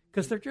through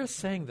because they're just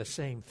saying the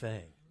same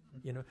thing.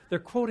 They're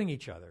quoting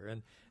each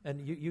other,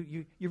 and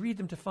you read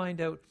them to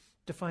find out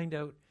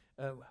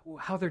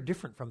how they're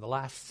different from the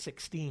last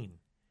 16.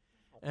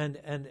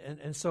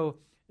 And so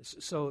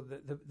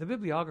the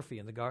bibliography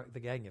in the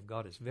Gagging of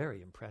God is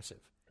very impressive,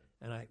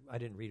 and I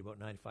didn't read about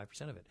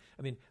 95% of it.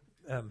 I mean,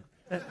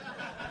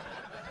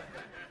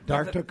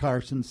 Dr.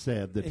 Carson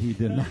said that he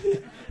did not.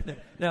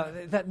 Now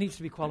that needs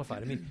to be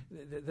qualified. I mean,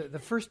 the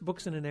first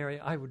books in an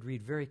area I would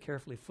read very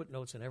carefully,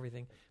 footnotes and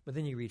everything, but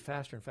then you read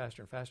faster and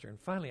faster and faster, and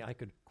finally I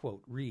could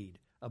quote read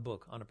a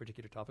book on a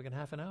particular topic in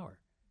half an hour.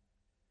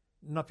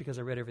 Not because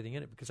I read everything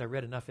in it, because I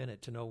read enough in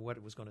it to know what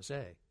it was going to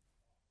say.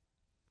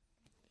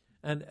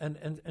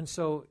 And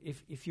so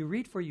if you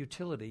read for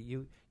utility,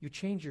 you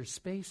change your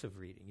space of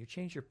reading, you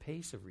change your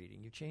pace of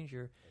reading, you change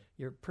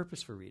your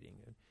purpose for reading.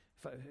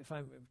 If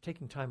I'm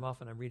taking time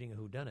off and I'm reading a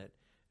whodunit,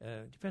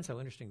 it depends how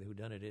interesting the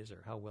whodunit is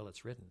or how well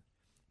it's written.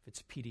 If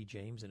it's P.D.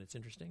 James and it's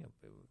interesting,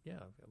 I'll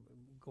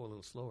go a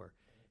little slower.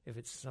 If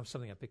it's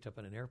something I picked up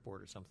in an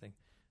airport or something,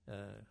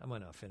 I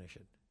might not finish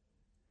it.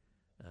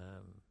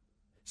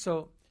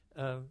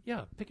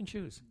 Pick and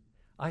choose.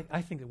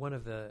 I think that one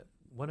of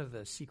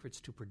the secrets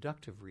to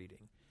productive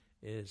reading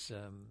is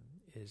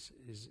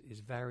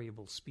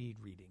variable speed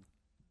reading.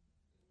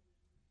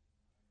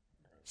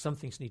 Some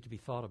things need to be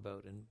thought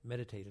about and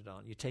meditated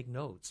on. You take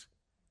notes.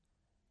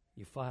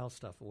 You file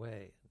stuff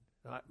away.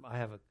 I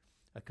have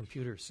a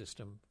computer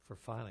system for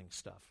filing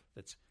stuff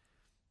that's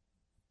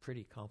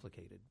pretty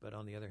complicated, but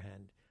on the other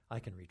hand, I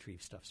can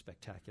retrieve stuff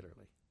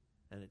spectacularly.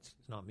 And it's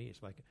not me.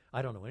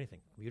 I don't know anything.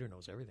 The computer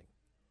knows everything.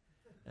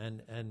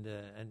 And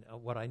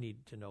what I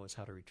need to know is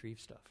how to retrieve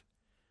stuff.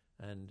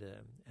 And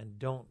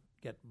don't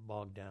get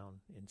bogged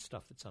down in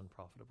stuff that's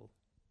unprofitable.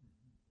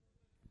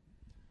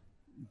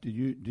 Do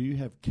you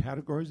have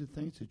categories of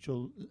things that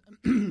you'll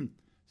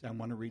say, I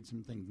want to read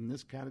some things in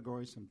this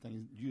category, some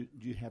things? Do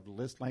you have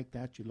lists like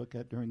that you look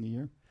at during the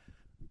year?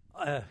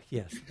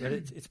 Yes, but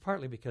it's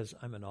partly because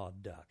I'm an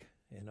odd duck,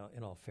 in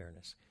all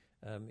fairness.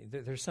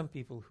 There's some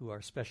people who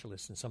are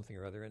specialists in something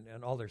or other,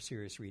 and all their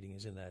serious reading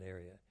is in that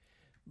area.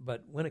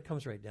 But when it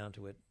comes right down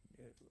to it,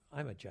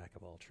 I'm a jack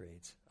of all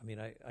trades. I mean,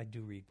 I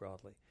do read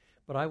broadly.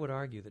 But I would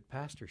argue that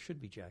pastors should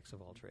be jacks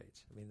of all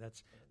trades. I mean,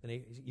 that's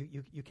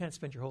you can't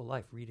spend your whole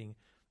life reading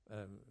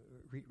a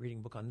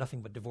book on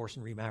nothing but divorce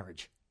and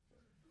remarriage.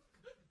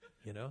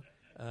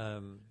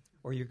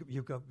 Or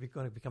you're going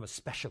to become a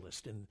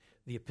specialist in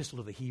the Epistle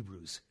of the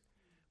Hebrews.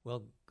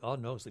 Well,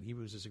 God knows that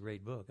Hebrews is a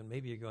great book, and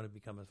maybe you're going to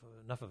become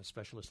enough of a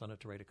specialist on it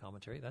to write a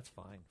commentary. That's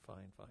fine.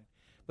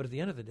 But at the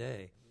end of the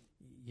day,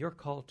 you're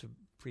called to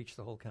preach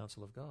the whole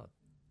counsel of God.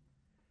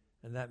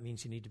 And that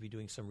means you need to be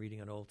doing some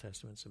reading on Old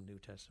Testament, some New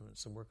Testament,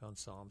 some work on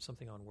Psalms,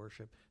 something on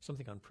worship,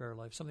 something on prayer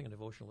life, something on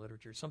devotional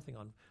literature, something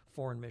on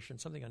foreign mission,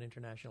 something on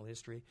international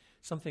history,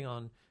 something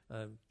on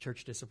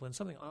church discipline,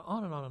 something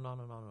on and on and on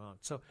and on and on.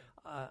 So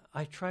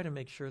I try to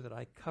make sure that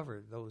I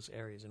cover those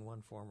areas in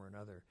one form or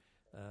another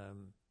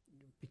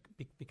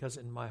because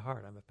in my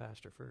heart I'm a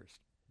pastor first.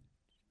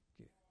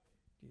 Do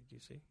you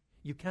see?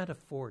 You can't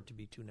afford to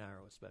be too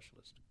narrow a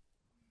specialist.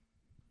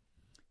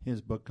 His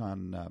book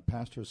on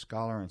pastor,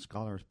 scholar, and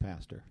scholar's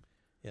pastor.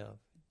 Yeah.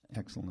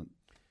 Excellent.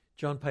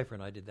 John Piper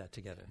and I did that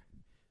together.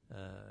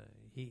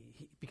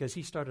 Because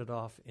he started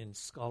off in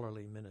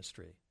scholarly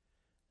ministry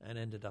and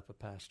ended up a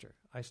pastor.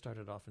 I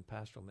started off in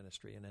pastoral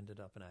ministry and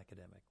ended up an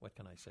academic. What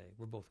can I say?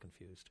 We're both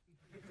confused.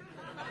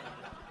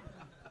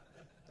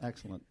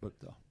 Excellent book,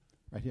 though.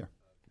 Right here.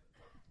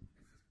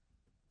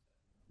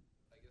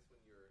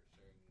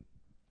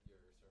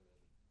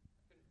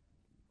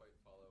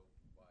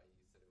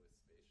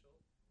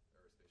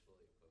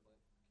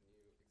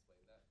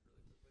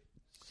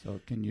 So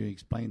can you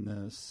explain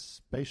the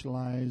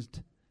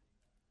spatialized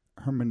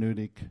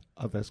hermeneutic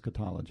of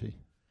eschatology?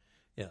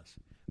 Yes.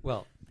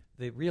 Well,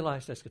 the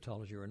realized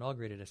eschatology or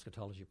inaugurated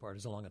eschatology part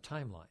is along a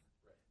timeline.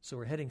 Right. So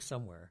we're heading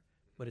somewhere,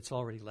 but it's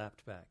already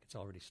lapped back. It's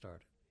already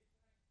started.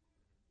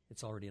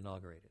 It's already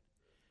inaugurated.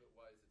 But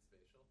why is it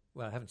spatial?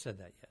 Well, I haven't said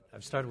that yet.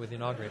 I've started with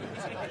inaugurated.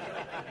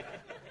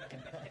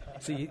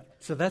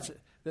 So that's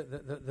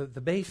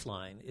the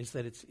baseline is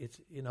that it's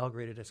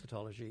inaugurated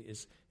eschatology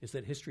is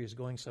that history is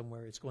going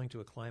somewhere. It's going to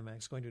a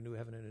climax, going to a new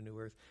heaven and a new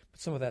earth. But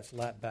some of that's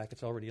lapped back.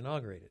 It's already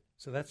inaugurated.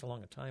 So that's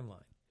along a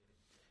timeline.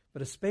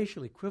 But a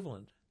spatial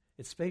equivalent,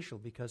 it's spatial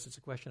because it's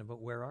a question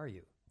about where are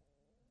you.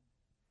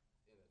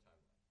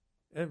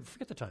 In the timeline.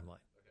 Forget the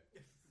timeline.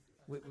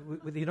 Okay.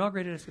 With the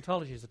inaugurated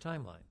eschatology is the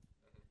timeline.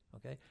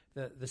 Okay.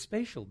 The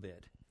spatial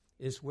bit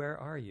is where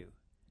are you,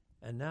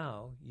 and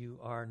now you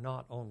are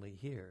not only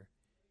here.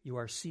 You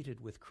are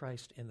seated with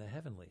Christ in the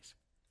heavenlies.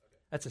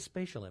 Okay. That's a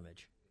spatial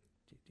image.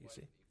 Do you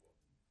see?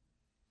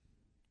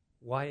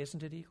 Why Why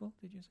isn't it equal?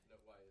 Did you say? No,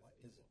 why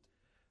is it?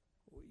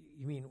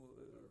 You mean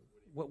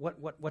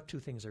what two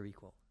things are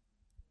equal?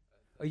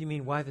 Oh, you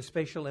mean why the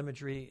spatial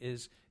imagery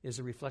is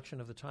a reflection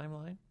of the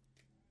timeline?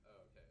 Oh,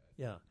 okay.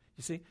 Yeah.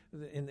 You see,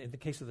 in the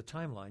case of the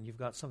timeline, you've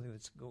got something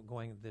that's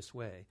going this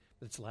way,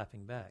 but it's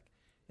lapping back.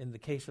 In the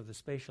case of the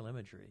spatial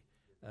imagery,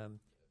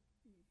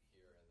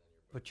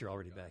 but you're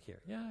already back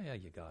here. Yeah,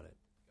 you got it.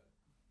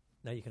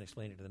 Now you can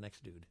explain it to the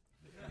next dude.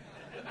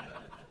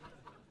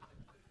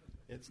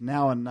 It's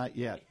now and not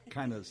yet,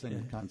 kind of the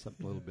same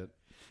concept a little bit.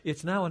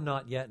 It's now and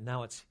not yet.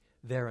 Now it's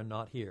there and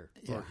not here,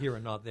 or here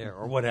and not there,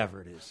 or whatever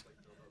it is.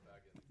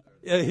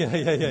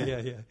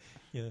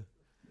 Yeah.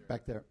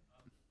 Back there.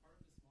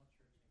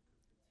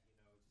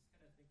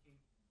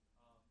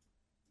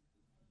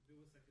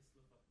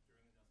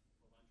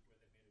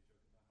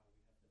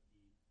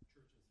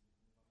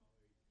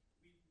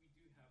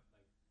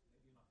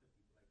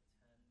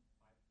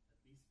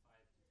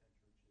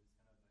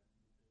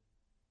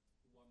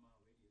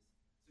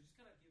 So just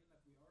kind of given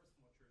that we are a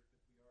small church, but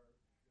we are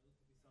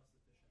relatively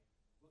self-sufficient,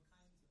 what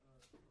kinds of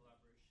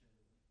collaboration,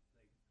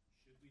 like,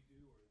 should we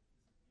do, or is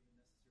it even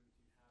necessary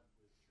to have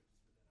with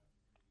churches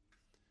within our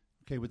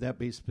communities? Okay, would that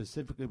be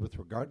specifically with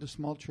regard to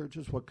small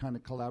churches? What kind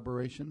of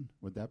collaboration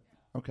would that?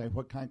 Okay,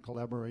 what kind of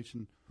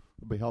collaboration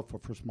would be helpful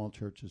for small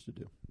churches to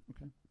do?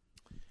 Okay.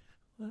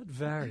 Well, it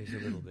varies a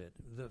little bit.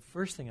 The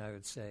first thing I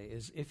would say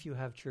is if you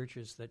have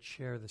churches that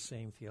share the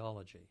same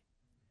theology,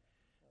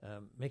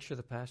 make sure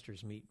the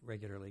pastors meet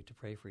regularly to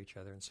pray for each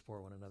other and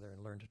support one another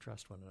and learn to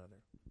trust one another.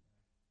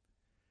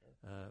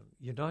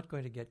 You're not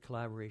going to get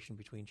collaboration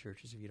between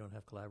churches if you don't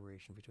have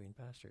collaboration between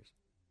pastors.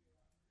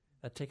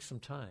 That takes some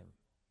time,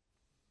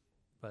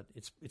 but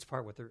it's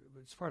part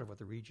of what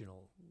the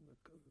regional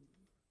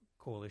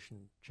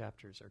coalition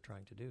chapters are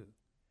trying to do.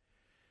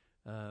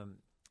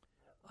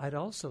 I'd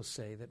also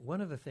say that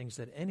one of the things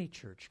that any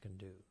church can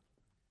do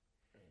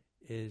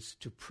is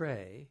to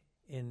pray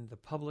in the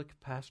public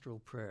pastoral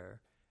prayer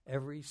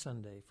every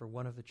Sunday for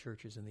one of the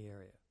churches in the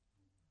area.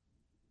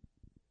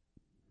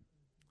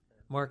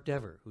 Mark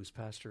Dever, who's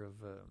pastor of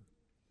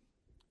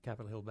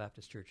Capitol Hill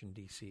Baptist Church in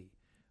D.C.,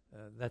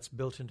 that's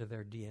built into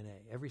their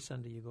DNA. Every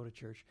Sunday you go to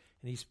church,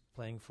 and he's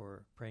praying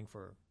for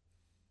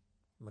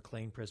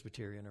McLean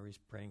Presbyterian, or he's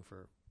praying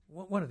for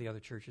one of the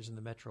other churches in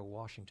the metro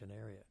Washington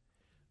area,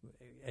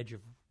 edge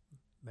of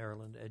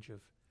Maryland, edge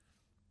of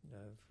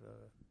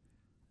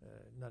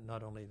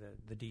not only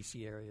the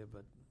D.C. area,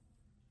 but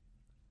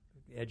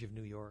edge of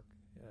New York,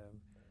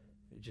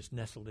 just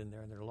nestled in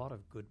there. And there are a lot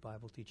of good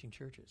Bible teaching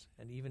churches.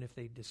 And even if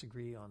they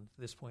disagree on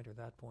this point or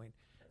that point,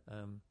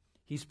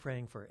 he's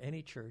praying for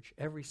any church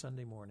every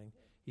Sunday morning.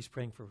 He's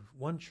praying for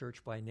one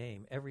church by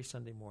name every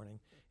Sunday morning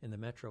in the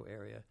metro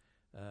area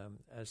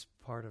as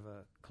part of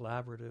a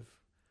collaborative,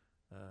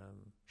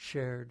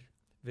 shared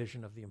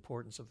vision of the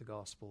importance of the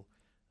gospel,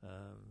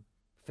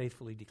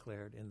 faithfully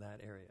declared in that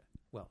area.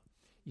 Well,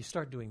 you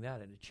start doing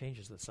that and it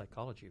changes the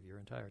psychology of your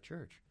entire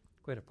church,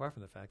 quite apart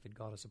from the fact that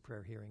God is a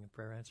prayer-hearing and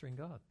prayer-answering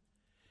God.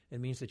 It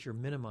means that you're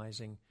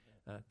minimizing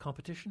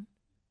competition,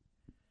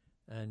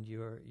 and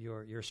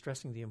you're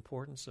stressing the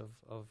importance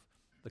of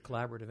the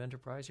collaborative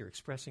enterprise. You're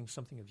expressing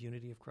something of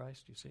unity of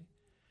Christ, you see.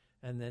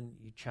 And then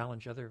you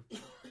challenge other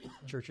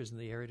churches in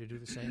the area to do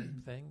the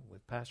same thing,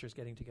 with pastors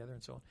getting together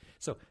and so on.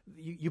 So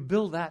you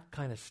build that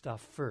kind of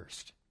stuff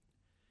first.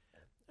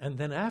 And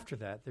then after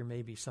that, there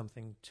may be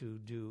something to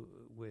do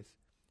with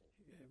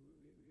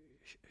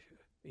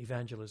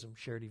evangelism,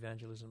 shared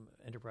evangelism,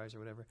 enterprise or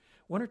whatever.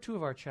 One or two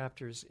of our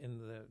chapters in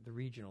the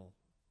regional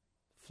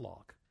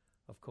flock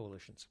of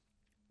coalitions,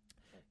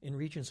 in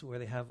regions where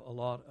they have a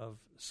lot of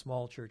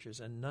small churches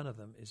and none of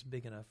them is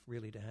big enough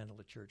really to handle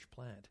a church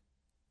plant.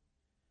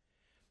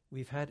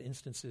 We've had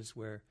instances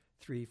where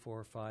 3,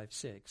 4, 5,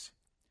 6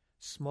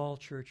 small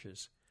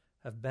churches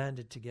have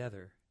banded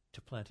together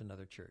to plant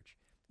another church,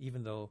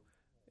 even though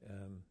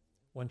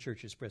one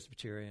church is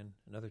Presbyterian,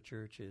 another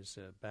church is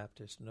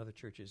Baptist, another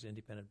church is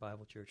Independent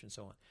Bible Church, and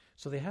so on.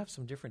 So they have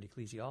some different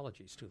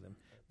ecclesiologies to them,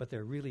 but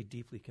they're really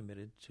deeply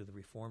committed to the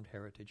Reformed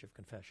heritage of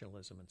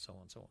confessionalism and so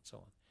on, so on, so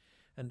on.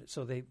 And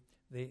so they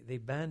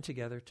band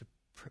together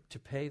to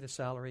pay the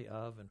salary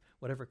of, and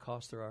whatever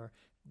costs there are,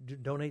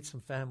 donate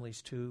some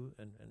families to,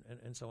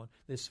 and so on,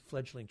 this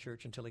fledgling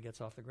church until it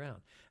gets off the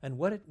ground. And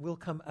what it will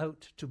come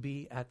out to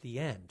be at the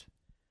end,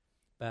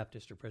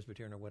 Baptist or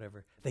Presbyterian or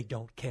whatever, they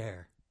don't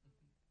care.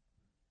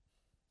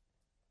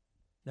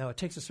 Now, it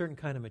takes a certain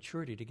kind of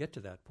maturity to get to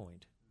that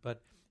point,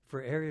 but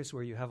for areas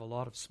where you have a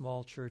lot of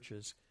small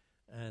churches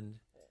and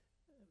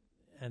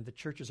the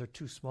churches are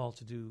too small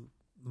to do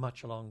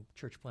much along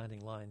church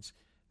planting lines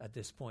at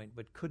this point,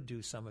 but could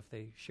do some if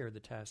they shared the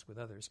task with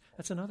others,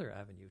 that's another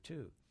avenue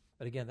too.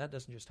 But again, that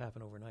doesn't just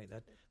happen overnight.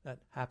 That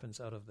happens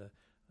out of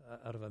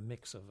a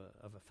mix of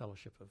a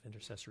fellowship of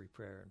intercessory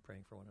prayer and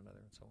praying for one another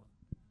and so on.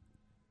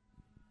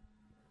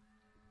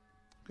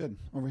 Good.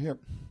 Over here.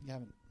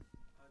 Gavin.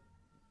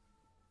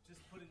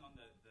 Just putting on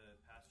the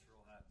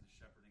pastoral hat, the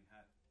shepherding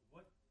hat,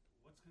 what's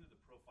kind of the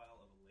profile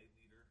of a lay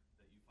leader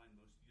that you find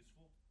most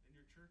useful in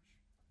your church?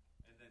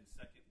 And then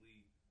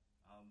secondly,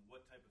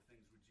 what type of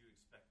things would you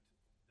expect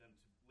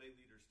lay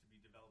leaders to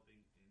be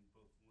developing in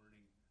both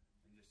learning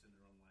and just in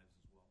their own lives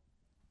as well?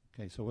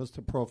 Okay, so what's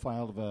the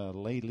profile of a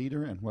lay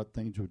leader, and what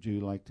things would you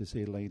like to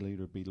see a lay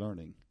leader be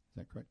learning? Is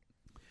that correct?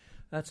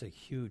 That's a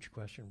huge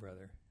question,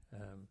 brother.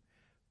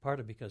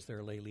 Partly because there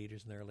are lay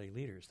leaders and there are lay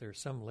leaders. There are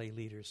some lay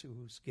leaders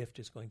whose gift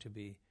is going to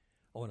be,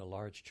 in a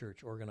large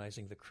church,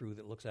 organizing the crew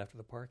that looks after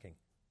the parking.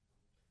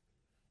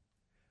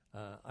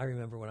 I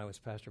remember when I was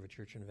pastor of a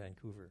church in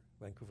Vancouver,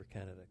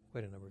 Canada,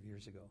 quite a number of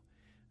years ago.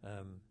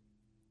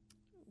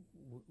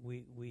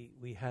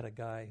 We had a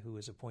guy who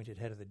was appointed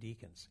head of the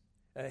deacons,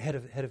 head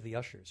of the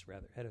ushers,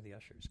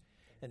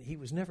 and he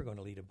was never going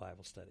to lead a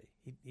Bible study.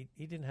 He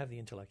didn't have the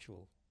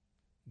intellectual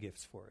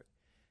gifts for it.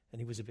 And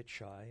he was a bit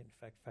shy. In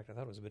fact, I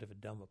thought it was a bit of a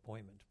dumb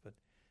appointment, but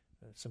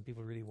some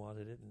people really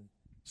wanted it. And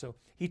so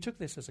he took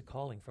this as a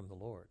calling from the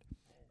Lord.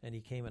 And he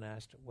came and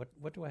asked,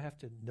 what do I have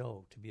to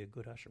know to be a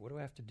good usher? What do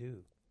I have to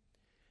do?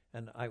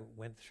 And I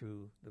went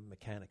through the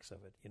mechanics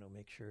of it,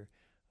 make sure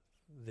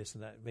this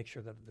and that. Make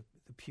sure that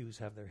the pews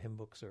have their hymn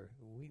books, or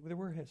there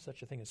were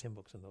such a thing as hymn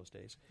books in those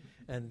days,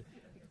 and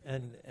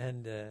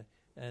that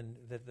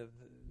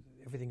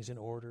everything's in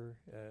order.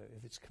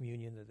 If it's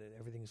communion, that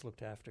everything's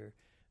looked after.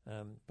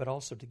 But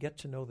also to get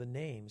to know the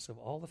names of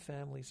all the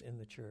families in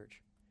the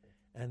church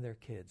and their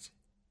kids.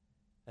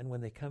 And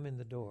when they come in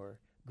the door,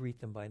 greet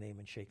them by name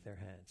and shake their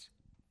hands.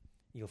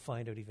 You'll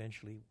find out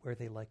eventually where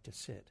they like to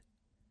sit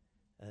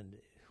and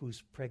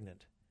who's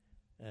pregnant,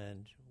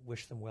 and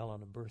wish them well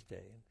on a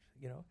birthday. And,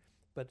 you know,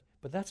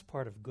 but that's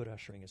part of good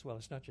ushering as well.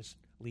 It's not just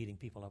leading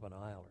people up an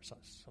aisle or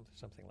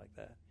something like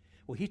that.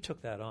 Well, he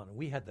took that on, and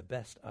we had the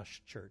best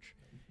ush church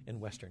in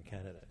Western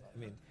Canada. I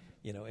mean,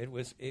 you know, it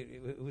was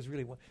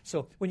really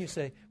so. When you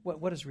say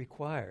what is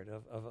required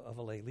of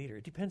a lay leader,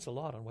 it depends a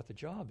lot on what the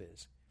job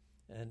is,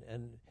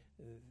 and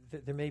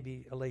there may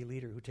be a lay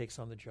leader who takes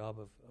on the job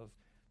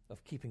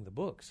of keeping the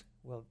books.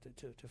 Well,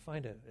 to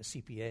find a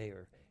CPA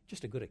or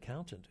just a good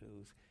accountant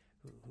who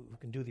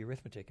can do the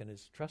arithmetic and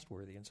is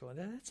trustworthy and so on,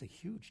 that's a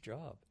huge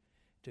job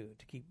to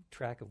keep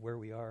track of where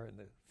we are in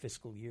the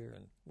fiscal year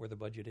and where the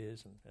budget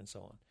is and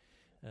so on.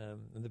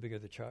 And the bigger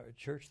the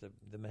church,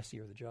 the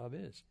messier the job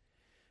is.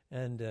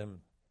 And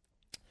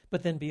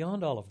but then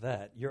beyond all of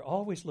that, you're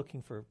always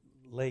looking for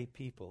lay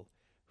people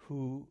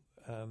who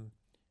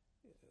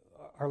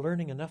are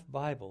learning enough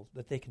Bible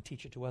that they can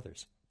teach it to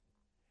others.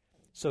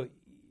 So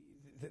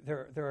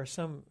there are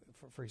some,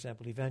 for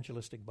example,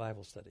 evangelistic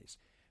Bible studies,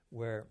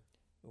 where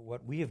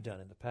what we have done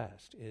in the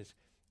past is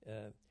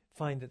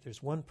find that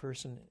there's one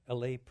person, a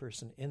lay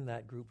person in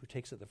that group who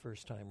takes it the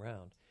first time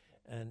round.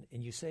 And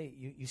you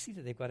see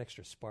that they've got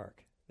extra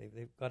spark.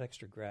 They've got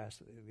extra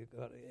grasp. They've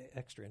got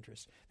extra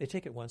interest. They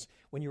take it once.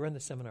 When you run the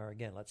seminar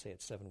again, let's say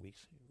it's 7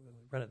 weeks,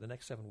 run it the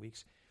next 7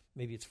 weeks.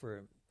 Maybe it's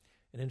for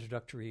an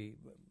introductory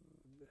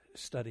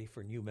study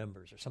for new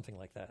members or something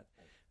like that.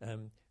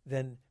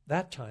 Then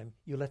that time,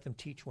 you let them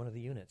teach one of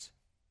the units.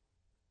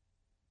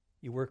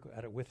 You work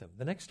at it with them.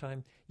 The next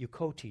time, you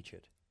co-teach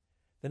it.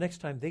 The next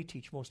time, they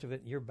teach most of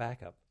it and you're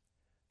backup.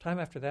 Time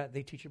after that,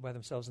 they teach it by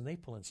themselves and they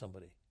pull in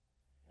somebody.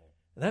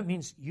 And that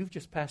means you've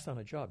just passed on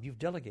a job. You've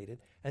delegated,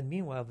 and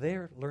meanwhile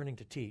they're learning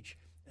to teach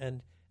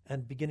and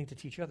beginning to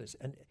teach others.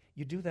 And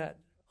you do that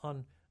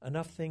on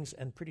enough things,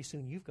 and pretty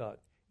soon you've got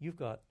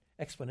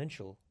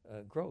exponential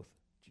growth.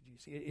 You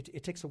see,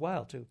 it takes a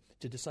while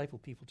to disciple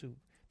people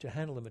to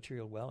handle the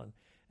material well,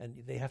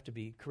 and they have to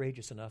be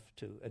courageous enough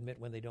to admit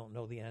when they don't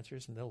know the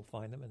answers, and they'll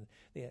find them, and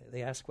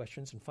they ask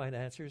questions and find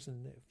answers,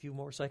 and a few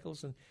more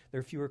cycles, and there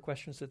are fewer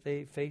questions that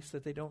they face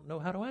that they don't know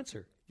how to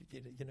answer.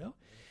 You know.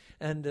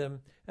 And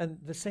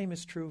the same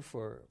is true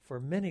for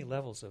many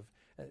levels of.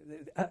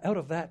 Out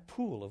of that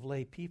pool of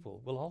lay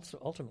people will also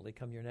ultimately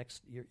come your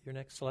next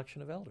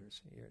selection of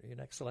elders, your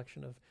next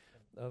selection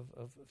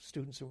of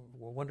students who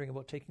were wondering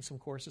about taking some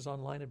courses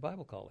online at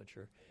Bible college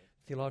or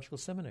theological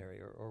seminary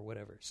or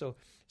whatever. So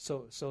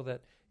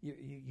that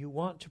you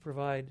want to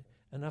provide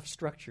enough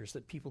structures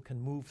that people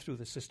can move through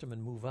the system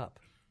and move up.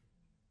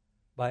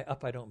 By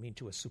up, I don't mean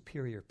to a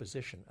superior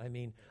position. I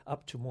mean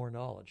up to more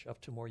knowledge,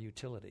 up to more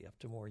utility, up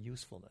to more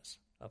usefulness,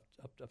 up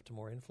to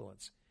more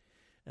influence,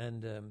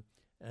 and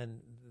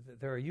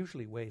there are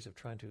usually ways of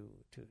trying to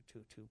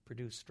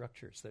produce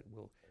structures that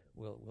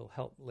will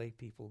help lay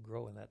people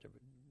grow in that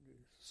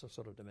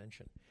sort of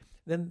dimension.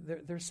 Then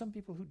there's some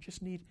people who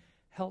just need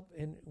help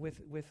with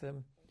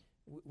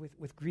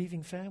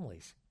grieving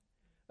families,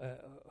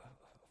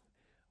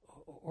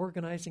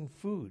 organizing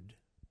food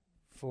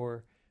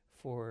for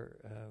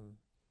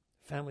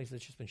families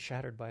that's just been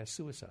shattered by a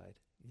suicide,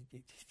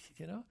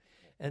 you know,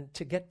 and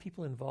to get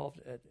people involved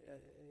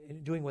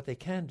in doing what they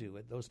can do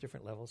at those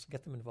different levels,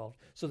 get them involved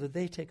so that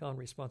they take on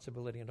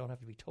responsibility and don't have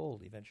to be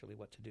told eventually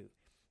what to do.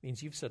 It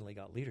means you've suddenly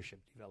got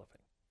leadership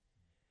developing,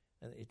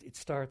 and it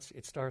starts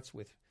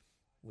with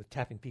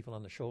tapping people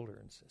on the shoulder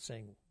and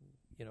saying,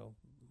 you know,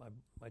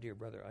 my dear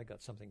brother, I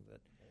got something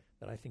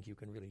that I think you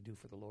can really do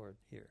for the Lord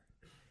here,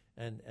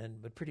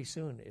 but pretty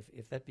soon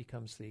if that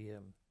becomes the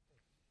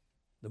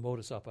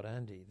modus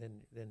operandi,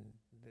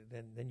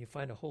 then you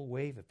find a whole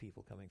wave of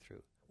people coming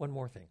through. One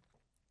more thing.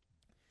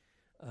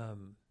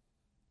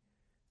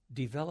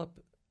 Develop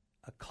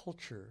a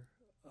culture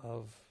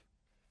of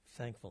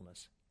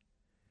thankfulness.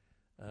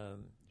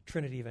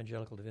 Trinity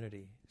Evangelical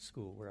Divinity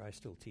School, where I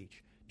still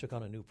teach, took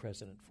on a new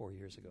president 4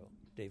 years ago,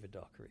 David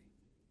Dockery.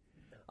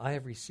 I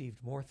have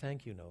received more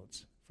thank you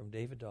notes from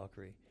David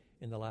Dockery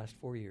in the last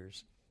 4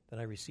 years than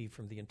I received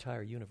from the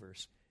entire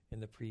universe in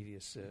the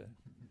previous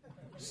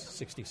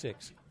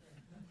 66.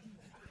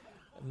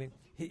 I mean,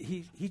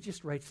 he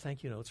just writes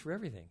thank you notes for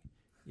everything.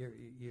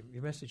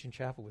 Your message in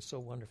chapel was so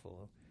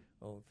wonderful.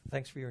 Oh,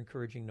 thanks for your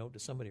encouraging note to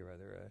somebody or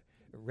other.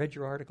 Read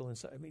your article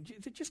inside. I mean,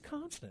 they're just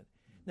constant.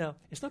 Now,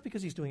 it's not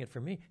because he's doing it for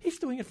me. He's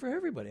doing it for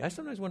everybody. I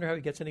sometimes wonder how he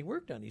gets any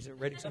work done. He's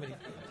writing somebody,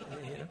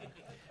 you know.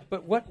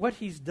 But what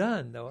he's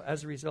done, though,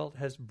 as a result,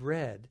 has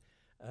bred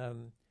a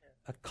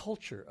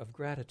culture of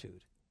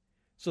gratitude,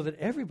 so that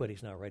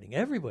everybody's now writing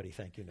everybody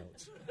thank you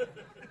notes.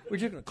 We're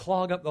just going to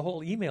clog up the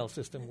whole email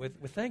system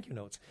with thank you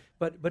notes.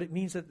 But it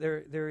means that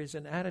there is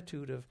an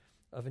attitude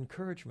of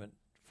encouragement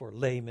for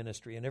lay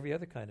ministry and every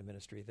other kind of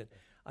ministry that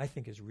I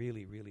think is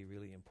really, really,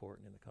 really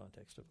important in the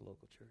context of the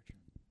local church.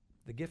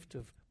 The gift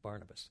of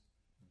Barnabas.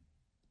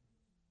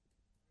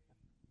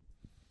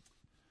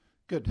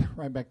 Good.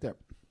 Right back there.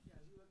 Yeah,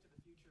 as you look to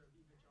the future of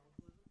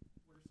evangelicalism,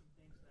 what are some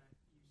things that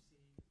you see?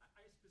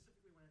 I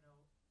specifically want to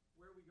know,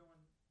 where are we going?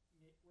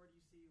 Where do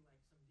you see like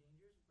some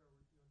dangers where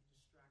we're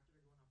distracted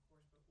or going off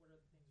course? But what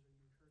are the things that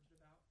you're encouraged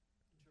about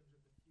in terms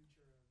of the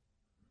future of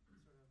sort of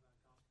gospel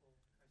Christ-centered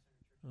church?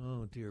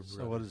 Oh, dear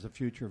brother. So what is the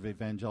future of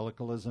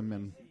evangelicalism,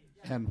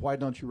 and why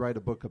don't you write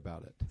a book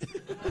about it?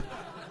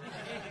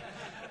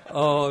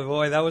 Oh,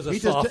 boy, that was a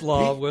soft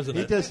law,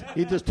 wasn't it?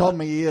 He just told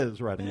me he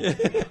is writing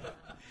it.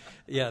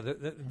 Yeah,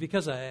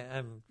 because I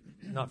am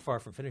not far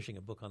from finishing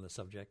a book on the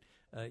subject,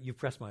 you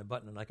press my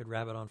button and I could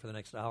rabbit on for the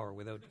next hour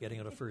without getting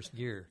out of first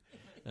gear.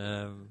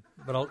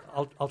 But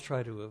I'll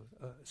try to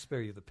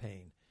spare you the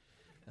pain.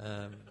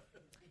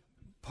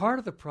 Part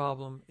of the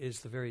problem is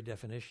the very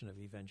definition of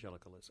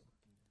evangelicalism.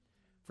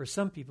 For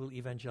some people,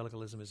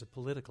 evangelicalism is a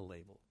political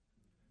label.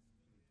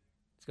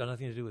 It's got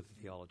nothing to do with the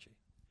theology.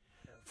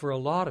 For a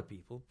lot of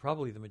people,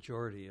 probably the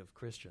majority of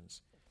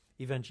Christians,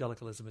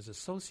 evangelicalism is a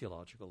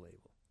sociological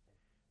label.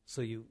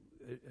 So you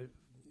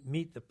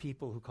meet the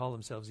people who call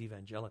themselves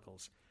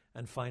evangelicals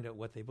and find out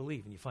what they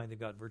believe, and you find they've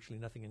got virtually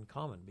nothing in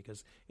common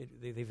because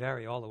they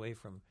vary all the way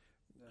from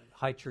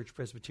high church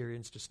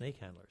Presbyterians to snake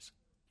handlers,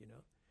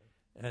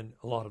 and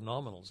a lot of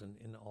nominals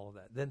in all of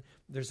that. Then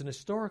there's an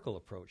historical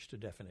approach to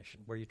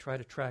definition where you try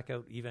to track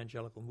out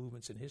evangelical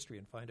movements in history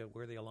and find out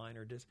where they align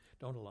or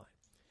don't align.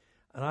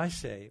 And I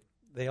say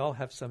they all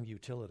have some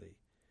utility,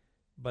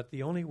 but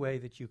the only way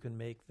that you can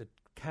make the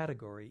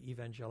category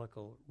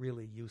evangelical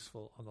really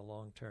useful on the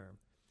long term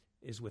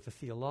is with a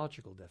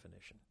theological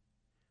definition.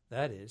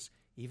 That is,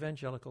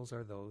 evangelicals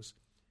are those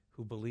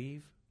who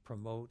believe,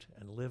 promote,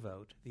 and live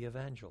out the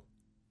evangel,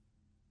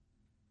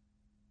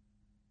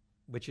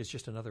 which is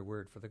just another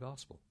word for the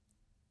gospel.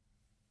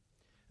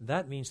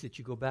 That means that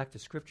you go back to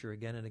Scripture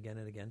again and again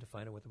and again to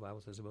find out what the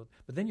Bible says about,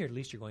 but then at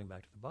least you're going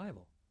back to the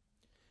Bible.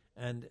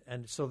 And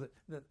so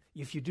that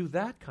if you do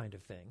that kind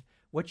of thing,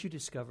 what you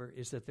discover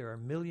is that there are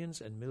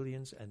millions and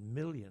millions and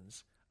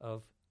millions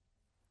of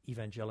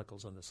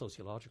evangelicals on the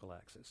sociological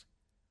axis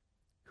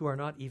who are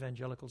not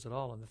evangelicals at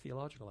all on the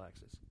theological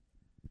axis,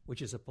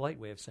 which is a polite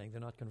way of saying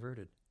they're not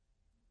converted.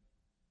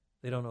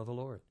 They don't know the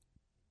Lord.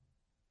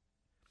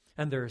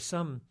 And there are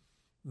some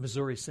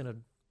Missouri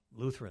Synod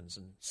Lutherans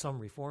and some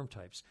Reform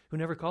types who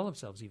never call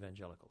themselves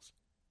evangelicals,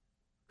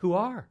 who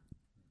are,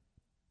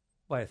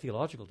 by a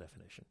theological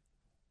definition.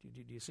 Do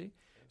you see?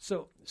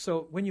 So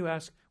when you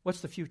ask,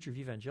 what's the future of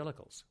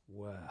evangelicals?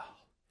 Well,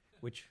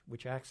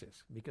 which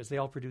axis? Because they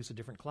all produce a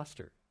different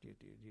cluster. Do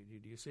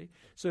you see?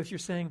 So if you're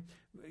saying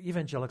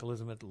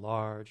evangelicalism at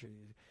large,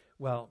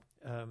 well,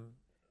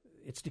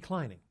 it's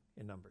declining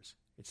in numbers.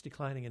 It's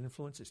declining in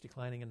influence. It's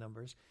declining in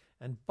numbers.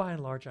 And by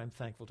and large, I'm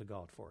thankful to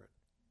God for it.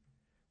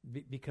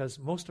 Because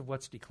most of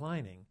what's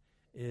declining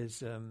is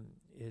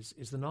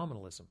the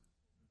nominalism.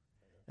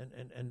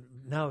 And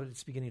now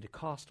it's beginning to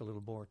cost a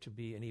little more to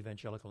be an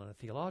evangelical in a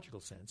theological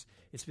sense.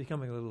 It's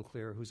becoming a little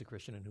clearer who's a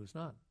Christian and who's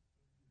not.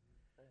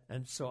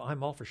 And so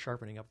I'm all for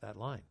sharpening up that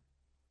line.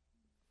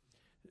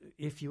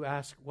 If you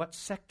ask what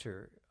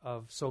sector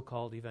of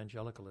so-called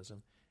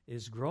evangelicalism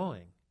is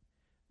growing,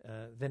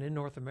 then in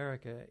North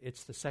America,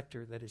 it's the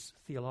sector that is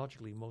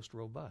theologically most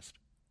robust.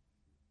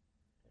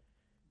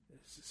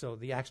 So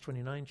the Acts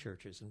 29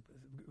 churches and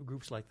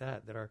groups like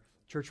that are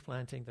church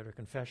planting, that are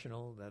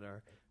confessional, that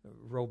are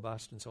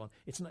robust, and so on.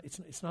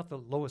 It's not the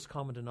lowest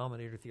common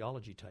denominator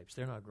theology types.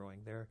 They're not growing.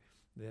 They're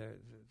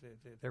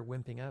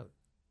wimping out.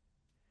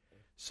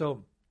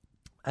 So,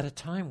 at a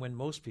time when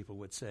most people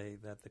would say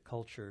that the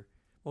culture,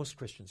 most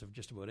Christians of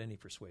just about any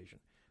persuasion,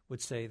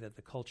 would say that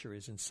the culture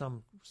is in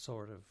some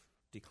sort of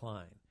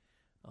decline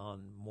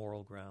on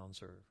moral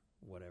grounds or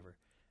whatever,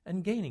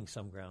 and gaining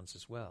some grounds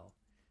as well.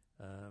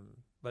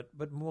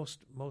 But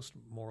most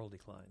moral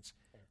declines.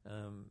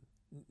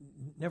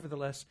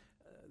 Nevertheless,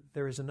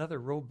 there is another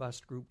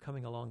robust group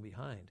coming along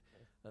behind,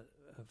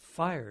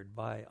 fired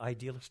by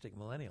idealistic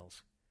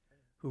millennials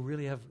who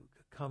really have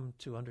come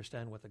to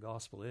understand what the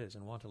gospel is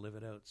and want to live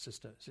it out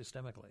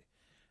systemically.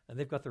 And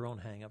they've got their own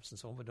hang-ups and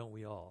so on, but don't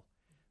we all?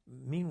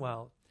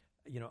 Meanwhile,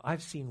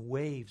 I've seen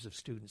waves of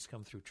students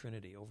come through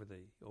Trinity over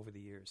the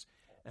years.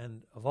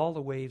 And of all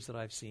the waves that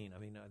I've seen,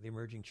 the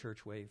emerging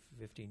church wave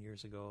 15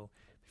 years ago,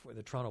 before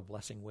the Toronto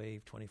blessing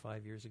wave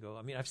 25 years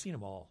ago, I've seen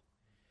them all.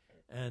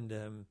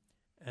 And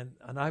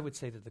I would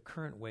say that the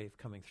current wave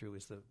coming through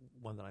is the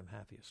one that I'm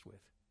happiest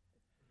with.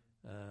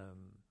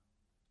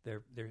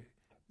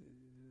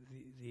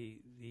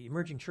 The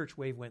emerging church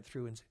wave went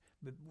through, and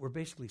we're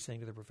basically saying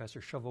to the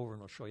professor, shove over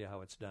and we'll show you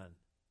how it's done.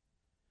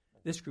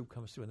 This group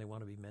comes through and they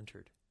want to be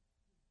mentored.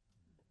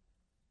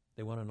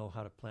 They want to know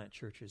how to plant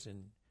churches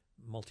in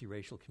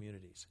multiracial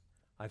communities.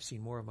 I've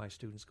seen more of my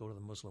students go to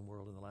the Muslim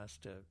world in the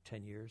last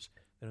 10 years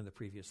than in the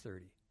previous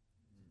 30.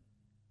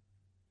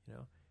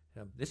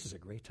 This is a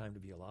great time to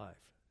be alive.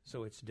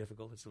 So it's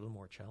difficult. It's a little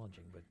more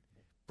challenging, but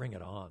bring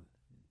it on.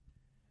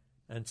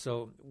 And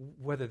so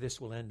whether this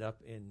will end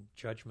up in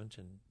judgment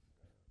and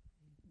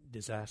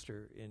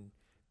disaster in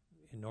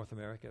North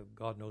America,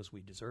 God knows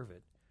we deserve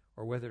it,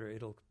 or whether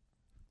it'll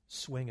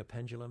swing a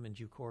pendulum in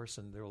due course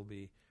and there will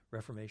be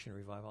Reformation and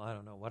revival, I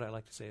don't know. What I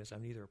like to say is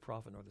I'm neither a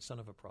prophet nor the son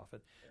of a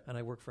prophet, and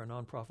I work for a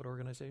non-profit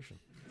organization.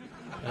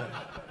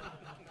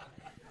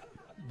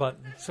 But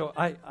so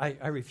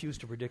I refuse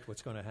to predict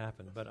what's going to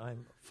happen, but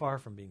I'm far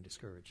from being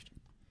discouraged.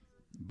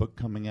 Book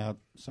coming out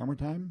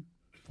summertime,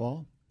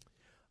 fall?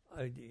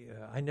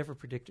 I never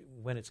predict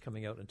when it's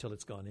coming out until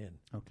it's gone in.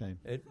 Okay.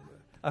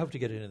 I hope to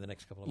get it in the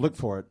next couple of Look months.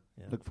 for it.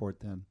 Yeah. Look for it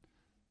then.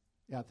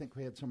 Yeah, I think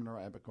we had someone in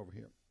Arabic over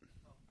here.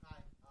 Hi.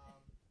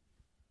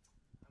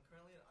 I'm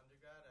currently an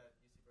undergrad at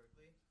UC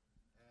Berkeley,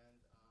 and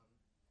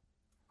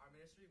our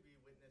ministry, we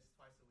witness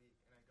twice a week,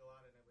 and I go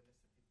out and I witness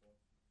to people,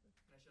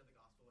 and I share the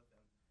gospel with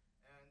them.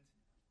 And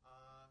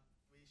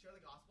we share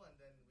the gospel, and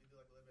then we do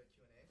like a little bit of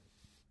Q&A.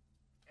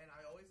 And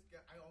I'm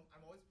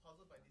always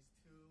puzzled by these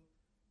two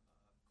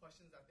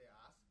questions that they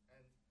ask.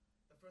 And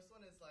the first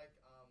one is like,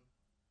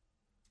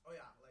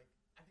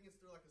 I think it's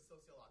through like a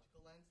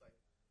sociological lens. Like,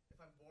 if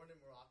I'm born in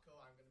Morocco,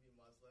 I'm going to be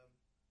Muslim.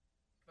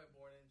 If I'm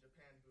born in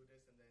Japan,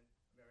 Buddhist, and then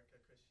America,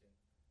 Christian.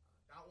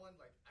 That one,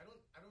 like, I don't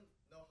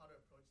know how to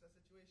approach that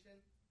situation.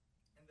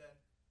 And then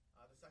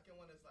the second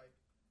one is like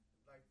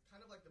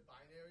kind of like the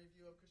binary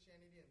view of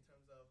Christianity in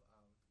terms of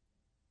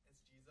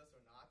it's Jesus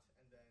or not.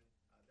 And then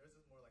theirs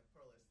is more like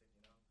pluralistic,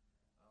 you know.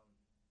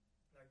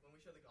 Like when we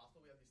share the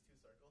gospel, we have these two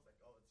circles, like,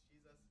 oh, it's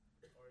Jesus,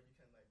 or you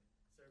can like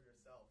serve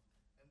yourself.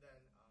 And then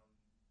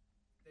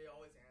they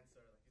always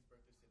answer, like these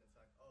Berkeley students,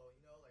 like, oh,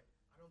 you know, like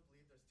I don't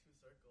believe there's two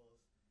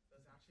circles.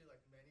 There's actually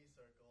like many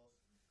circles.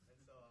 And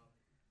so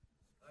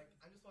like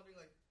I'm just wondering,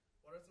 like,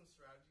 what are some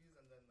strategies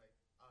and then like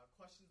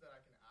questions that I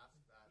can ask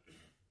that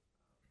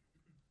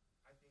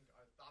I think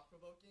are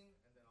thought-provoking,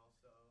 and then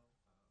also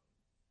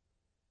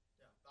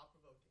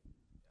thought-provoking.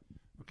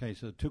 Yeah. Okay,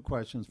 so two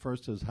questions.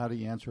 First is, how do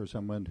you answer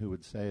someone who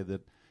would say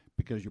that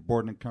because you're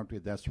born in a country,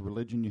 that's the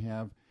religion you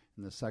have?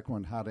 And the second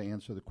one, how to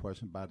answer the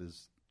question about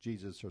is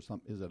Jesus or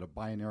something, is it a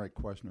binary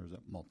question or is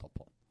it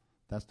multiple?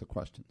 That's the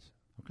questions,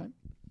 okay?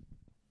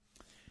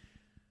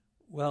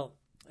 Well,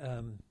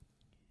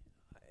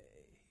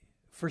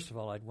 first of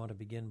all, I'd want to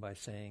begin by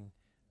saying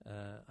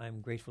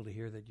I'm grateful to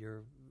hear that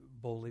you're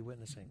boldly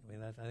witnessing. I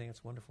mean, I think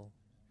it's wonderful.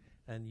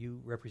 And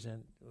you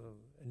represent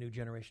a new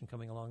generation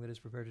coming along that is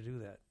prepared to do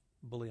that.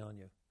 Bully on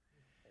you.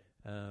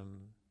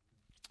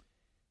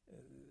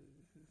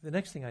 The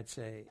next thing I'd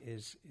say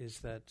is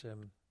that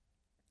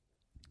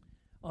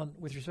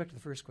with respect to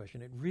the first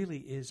question, it really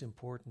is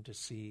important to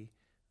see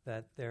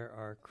that there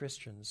are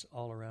Christians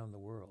all around the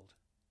world.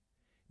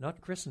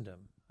 Not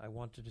Christendom. I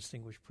want to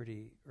distinguish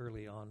pretty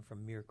early on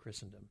from mere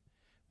Christendom.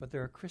 But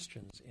there are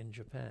Christians in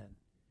Japan.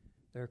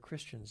 There are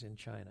Christians in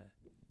China.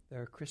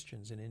 There are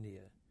Christians in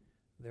India.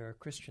 There are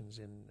Christians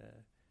in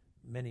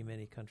many,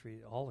 many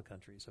countries, all the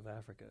countries of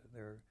Africa.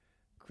 There are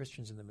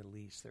Christians in the Middle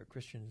East. There are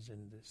Christians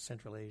in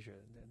Central Asia,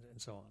 and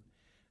so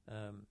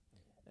on.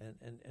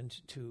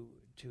 And to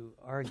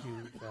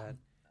argue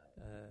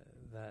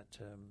that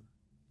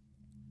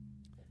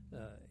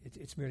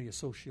it's merely a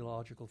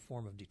sociological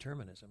form of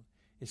determinism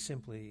is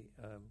simply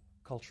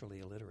culturally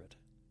illiterate.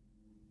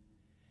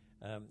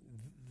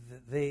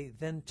 They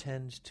then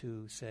tend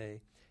to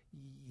say,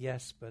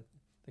 yes, but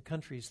the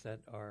countries that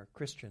are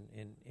Christian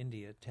in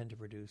India tend to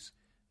produce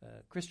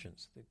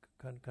Christians.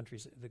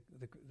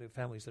 The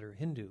families that are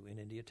Hindu in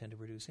India tend to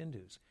produce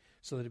Hindus,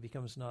 so that it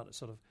becomes not a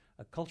sort of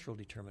a cultural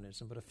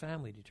determinism, but a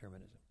family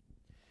determinism.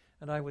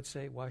 And I would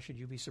say, why should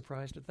you be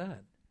surprised at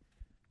that?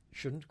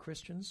 Shouldn't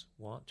Christians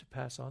want to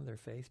pass on their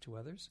faith to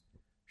others?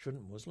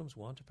 Shouldn't Muslims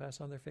want to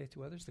pass on their faith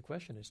to others? The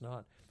question is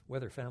not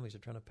whether families are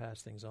trying to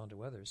pass things on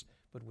to others,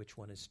 but which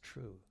one is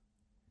true.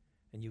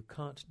 And you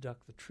can't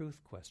duck the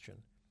truth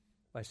question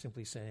by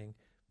simply saying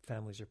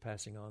families are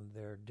passing on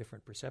their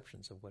different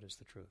perceptions of what is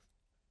the truth.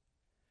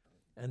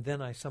 And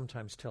then I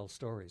sometimes tell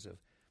stories of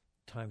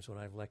times when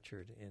I've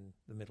lectured in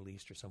the Middle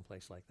East or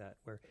someplace like that,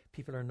 where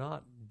people are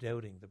not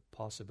doubting the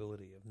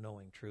possibility of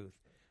knowing truth.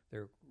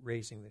 They're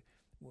raising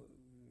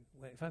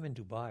if I'm in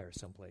Dubai or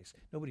someplace,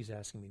 nobody's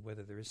asking me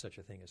whether there is such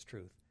a thing as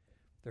truth.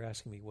 They're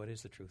asking me, what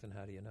is the truth and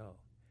how do you know?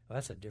 Well,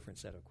 that's a different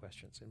set of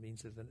questions. It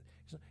means that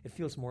it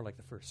feels more like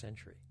the first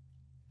century.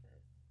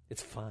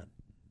 It's fun.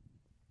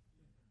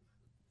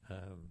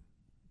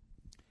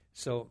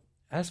 So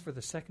as for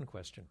the second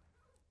question,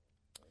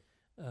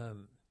 the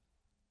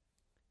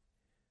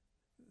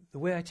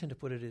way I tend to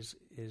put it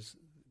is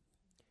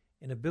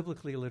in a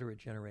biblically illiterate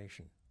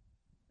generation,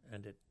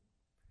 and at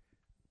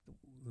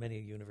many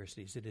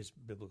universities it is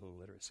biblical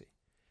literacy,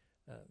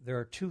 there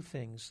are two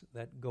things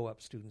that go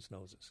up students'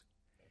 noses.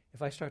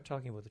 If I start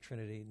talking about the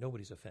Trinity,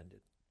 nobody's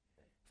offended.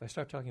 If I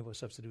start talking about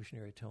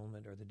substitutionary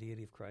atonement or the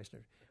deity of Christ,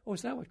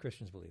 is that what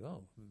Christians believe?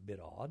 Oh, a bit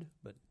odd,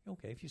 but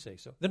okay, if you say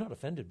so. They're not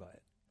offended by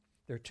it.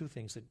 There are two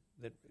things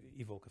that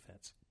evoke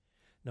offense.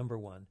 Number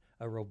one,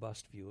 a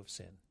robust view of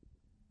sin,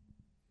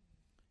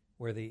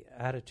 where the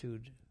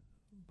attitude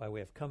by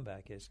way of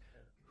comeback is,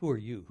 who are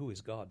you? Who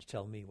is God to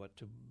tell me what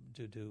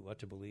to do, what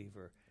to believe,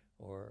 or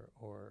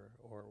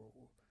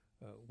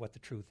what the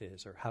truth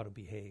is, or how to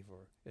behave,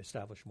 or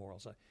establish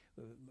morals?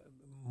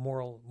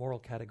 Moral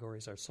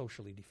categories are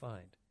socially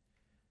defined,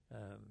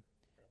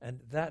 and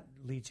that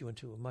leads you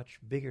into a much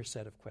bigger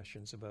set of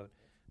questions about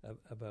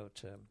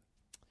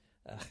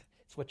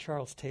it's what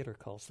Charles Taylor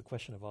calls the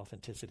question of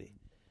authenticity,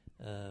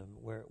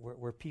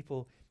 where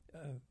people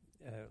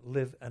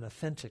live an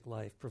authentic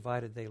life,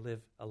 provided they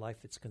live a life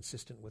that's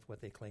consistent with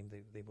what they claim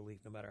they believe,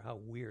 no matter how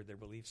weird their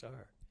beliefs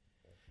are.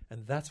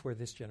 And that's where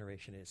this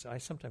generation is. I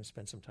sometimes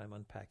spend some time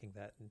unpacking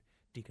that and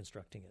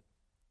deconstructing it.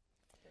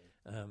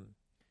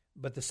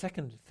 But the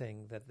second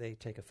thing that they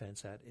take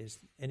offense at is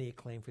any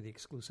claim for the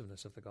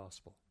exclusiveness of the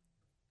gospel.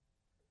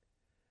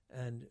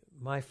 And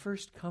my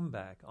first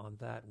comeback on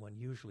that one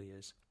usually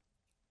is,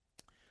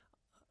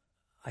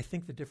 I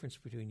think the difference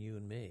between you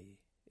and me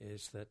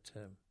is that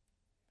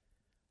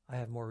I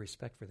have more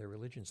respect for their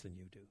religions than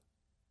you do.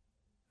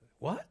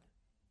 What?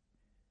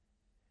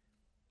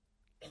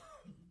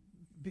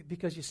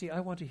 Because, you see, I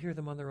want to hear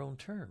them on their own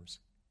terms.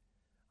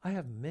 I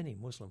have many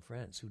Muslim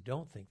friends who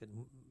don't think that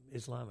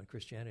Islam and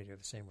Christianity are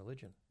the same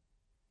religion.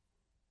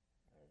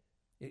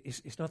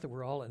 It's not that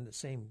we're all in the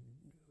same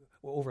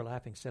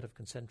overlapping set of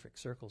concentric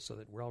circles so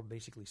that we're all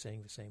basically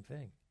saying the same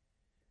thing.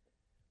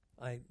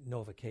 I know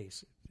of a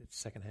case, it's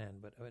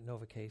secondhand, but I know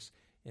of a case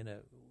in a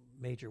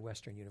major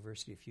Western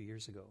university a few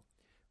years ago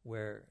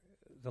where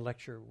the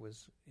lecture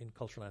was in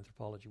cultural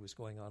anthropology was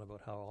going on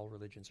about how all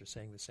religions are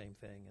saying the same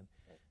thing,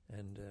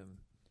 and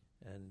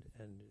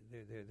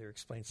they're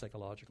explained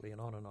psychologically, and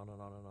on and on and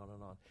on and on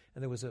and on.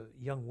 And there was a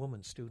young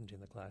woman student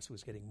in the class who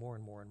was getting more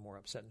and more and more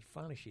upset, and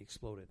finally she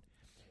exploded.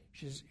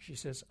 She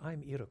says,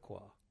 "I'm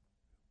Iroquois,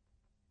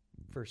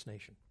 First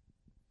Nation."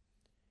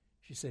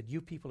 She said,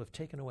 "You people have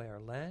taken away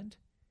our land,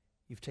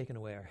 you've taken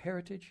away our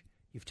heritage,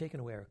 you've taken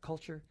away our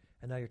culture,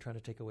 and now you're trying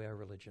to take away our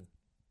religion."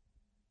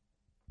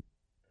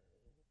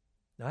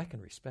 Now, I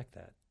can respect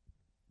that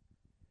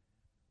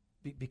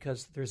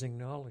because there's an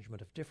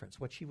acknowledgement of difference.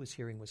 What she was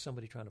hearing was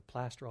somebody trying to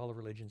plaster all the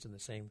religions in the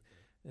same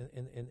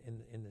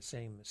in the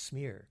same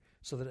smear,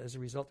 so that as a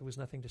result there was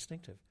nothing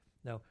distinctive.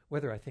 Now,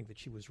 whether I think that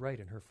she was right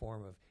in her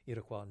form of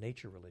Iroquois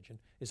nature religion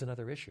is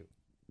another issue.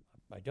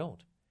 I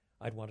don't.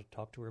 I'd want to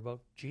talk to her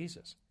about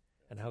Jesus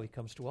and how he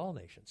comes to all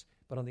nations.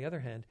 But on the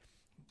other hand,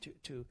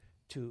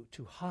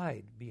 to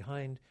hide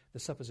behind the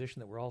supposition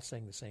that we're all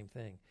saying the same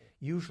thing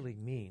usually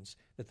means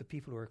that the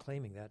people who are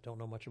claiming that don't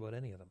know much about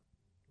any of them.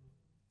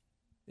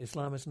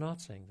 Islam is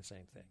not saying the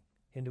same thing.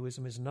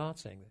 Hinduism is not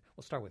saying that.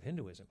 We'll start with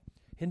Hinduism.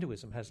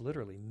 Hinduism has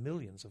literally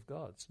millions of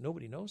gods.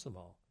 Nobody knows them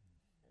all.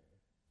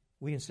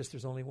 We insist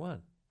there's only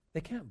one.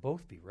 They can't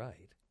both be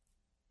right.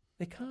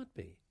 They can't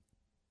be.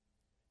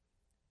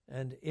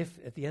 And if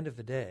at the end of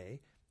the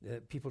day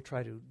people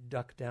try to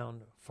duck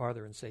down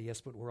farther and say,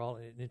 yes, but we're all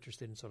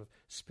interested in sort of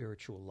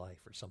spiritual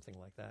life or something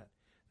like that,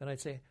 then I'd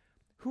say,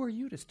 who are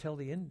you to tell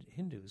the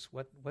Hindus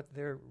what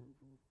their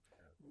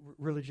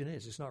religion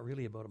is? It's not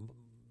really about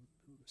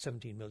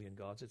 17 million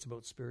gods. It's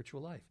about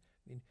spiritual life.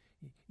 I mean,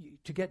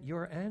 to get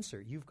your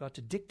answer, you've got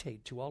to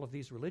dictate to all of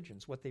these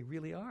religions what they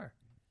really are.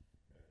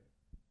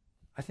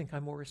 I think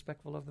I'm more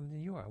respectful of them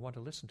than you are. I want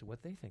to listen to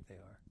what they think they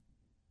are.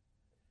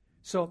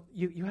 So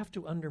you have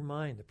to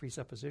undermine the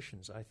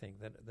presuppositions, I think,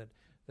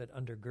 that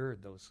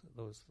undergird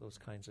those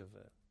kinds of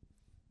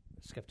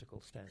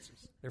skeptical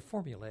stances. They're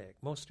formulaic.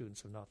 Most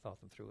students have not thought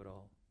them through at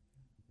all.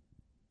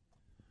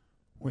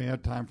 We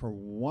have time for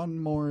one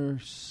more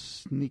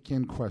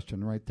sneak-in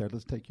question right there.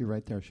 Let's take you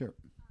right there. Sure.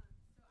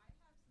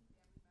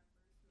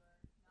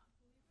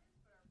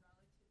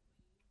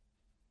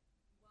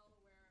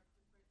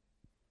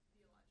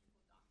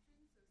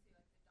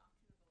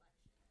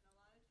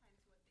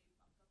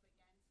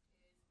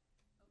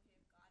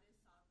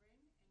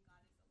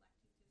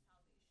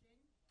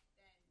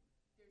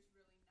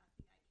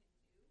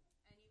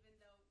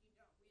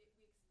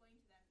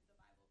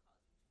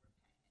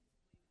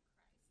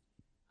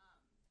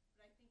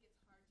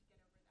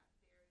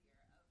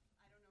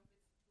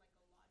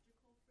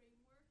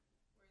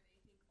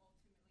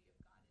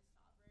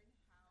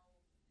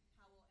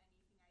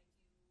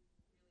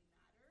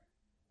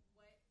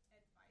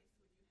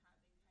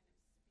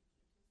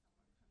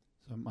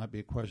 So it might be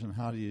a question,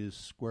 how do you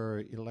square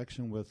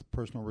election with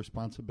personal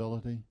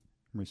responsibility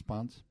and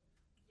response?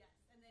 Yes,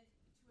 and then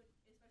especially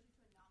to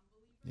a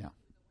non-believer Yeah.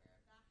 who's aware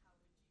of that, how would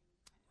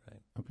you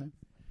Right. Okay.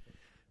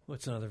 Well,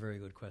 it's another very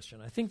good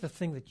question. I think the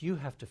thing that you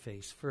have to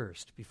face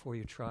first before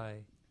you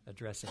try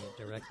addressing it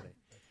directly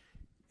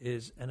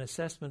is an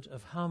assessment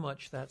of how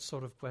much that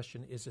sort of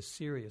question is a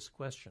serious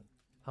question,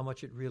 how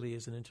much it really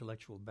is an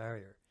intellectual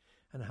barrier,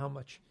 and how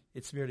much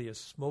it's merely a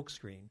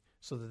smokescreen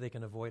so that they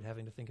can avoid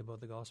having to think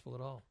about the gospel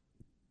at all.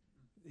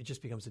 It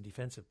just becomes a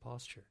defensive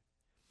posture.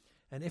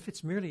 And if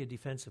it's merely a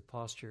defensive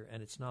posture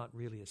and it's not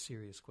really a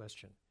serious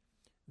question,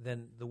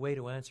 then the way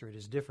to answer it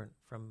is different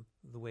from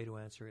the way to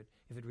answer it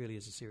if it really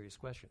is a serious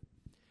question.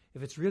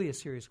 If it's really a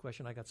serious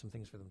question, I got some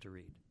things for them to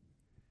read.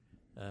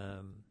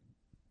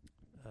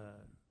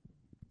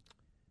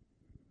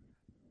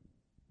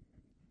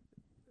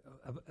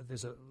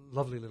 there's a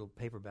lovely little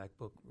paperback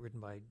book written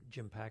by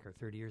Jim Packer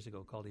 30 years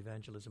ago called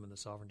Evangelism and the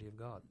Sovereignty of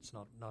God. It's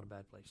not a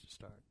bad place to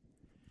start.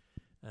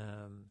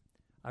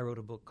 I wrote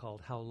a book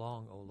called How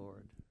Long, O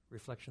Lord?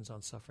 Reflections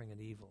on Suffering and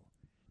Evil.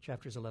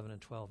 Chapters 11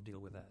 and 12 deal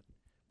with that.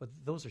 But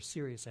those are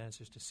serious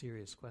answers to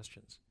serious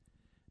questions.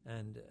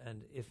 And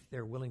if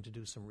they're willing to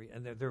do some,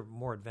 and they're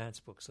more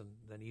advanced books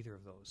than either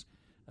of those,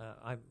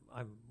 I'm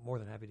more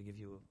than happy to give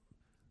you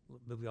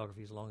a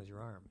bibliography as long as your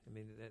arm. I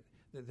mean,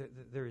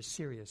 there is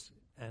serious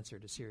answer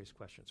to serious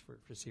questions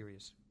for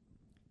serious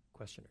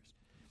questioners.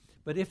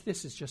 But if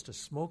this is just a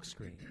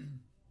smokescreen,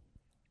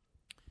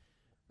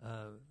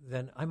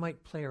 then I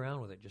might play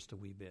around with it just a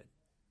wee bit.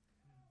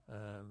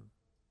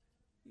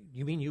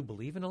 You mean you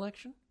believe in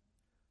election?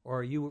 Or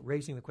are you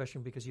raising the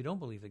question because you don't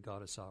believe that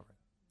God is sovereign?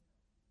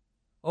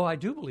 Oh, I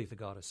do believe that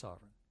God is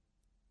sovereign.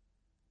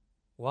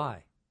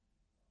 Why?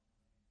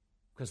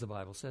 Because the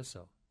Bible says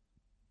so.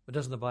 But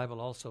doesn't the Bible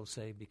also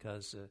say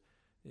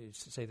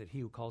say that he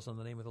who calls on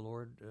the name of the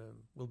Lord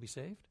will be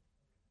saved?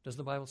 Doesn't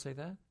the Bible say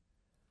that?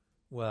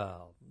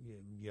 Well,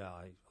 yeah,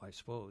 I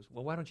suppose.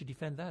 Well, why don't you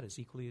defend that as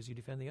equally as you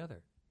defend the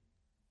other?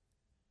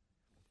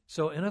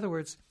 So, in other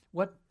words,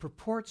 what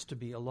purports to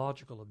be a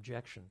logical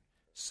objection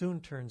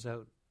soon turns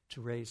out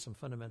to raise some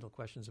fundamental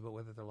questions about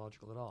whether they're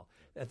logical at all.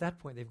 At that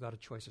point, they've got a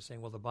choice of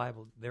saying, well, the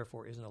Bible,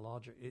 therefore,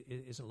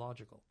 isn't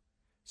logical.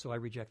 So I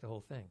reject the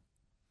whole thing.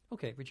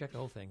 Okay, reject the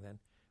whole thing then.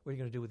 What are you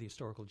going to do with the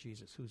historical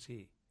Jesus? Who's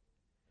he?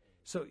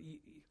 So,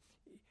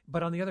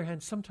 but on the other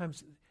hand,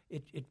 sometimes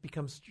it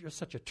becomes just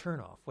such a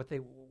turnoff. What they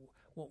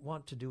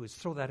want to do is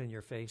throw that in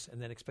your face and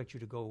then expect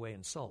you to go away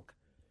and sulk.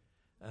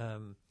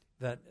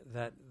 That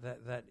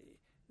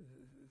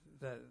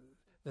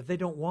they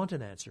don't want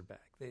an answer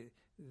back.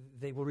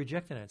 They will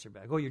reject an answer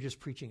back. Oh, you're just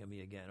preaching at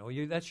me again. Oh,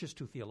 that's just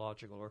too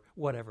theological, or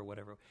whatever.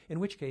 In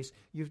which case,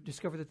 you've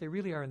discovered that they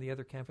really are in the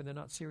other camp, and they're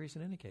not serious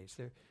in any case.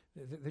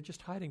 They're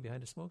just hiding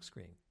behind a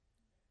smokescreen.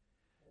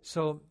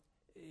 So,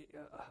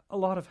 a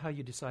lot of how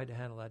you decide to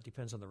handle that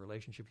depends on the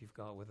relationship you've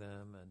got with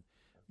them, and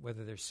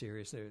whether they're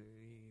serious,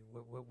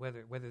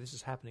 whether this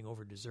is happening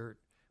over dessert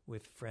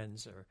with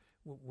friends, or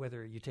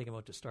whether you take them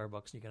out to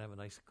Starbucks and you can have a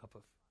nice cup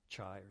of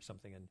chai or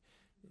something and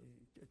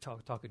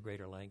talk at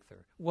greater length,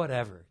 or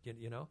whatever,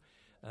 you know.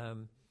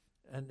 And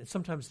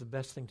sometimes the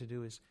best thing to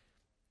do is,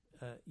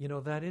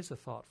 that is a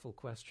thoughtful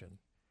question,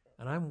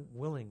 and I'm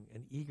willing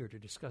and eager to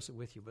discuss it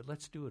with you, but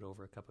let's do it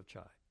over a cup of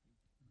chai.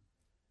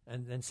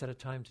 And then set a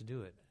time to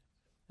do it,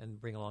 and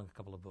bring along a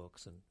couple of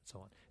books and so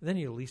on. And then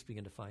you'll at least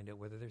begin to find out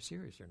whether they're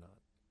serious or not.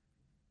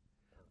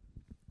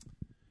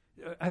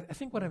 I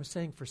think what I'm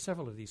saying for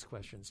several of these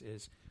questions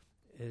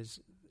is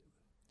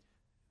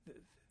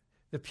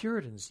the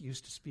Puritans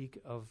used to speak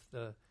of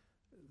the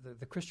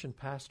Christian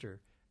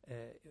pastor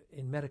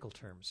in medical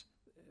terms.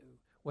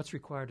 What's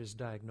required is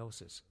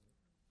diagnosis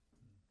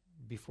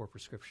before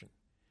prescription.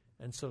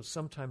 And so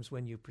sometimes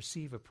when you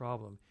perceive a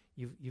problem,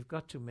 you've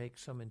got to make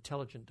some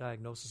intelligent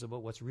diagnosis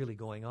about what's really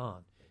going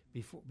on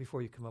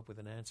before you come up with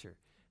an answer.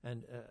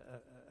 And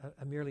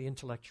a merely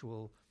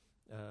intellectual,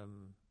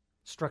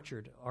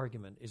 structured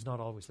argument is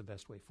not always the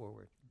best way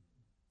forward.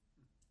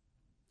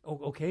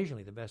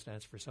 Occasionally, the best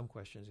answer for some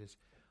questions is,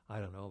 I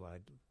don't know, but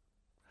I'm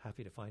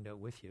happy to find out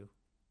with you.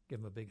 Give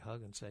them a big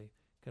hug and say,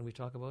 can we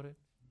talk about it?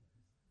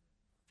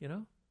 You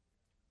know?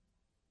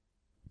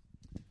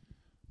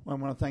 Well, I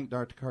want to thank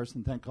Dr.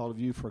 Carson, thank all of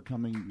you for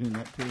coming and doing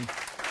that too.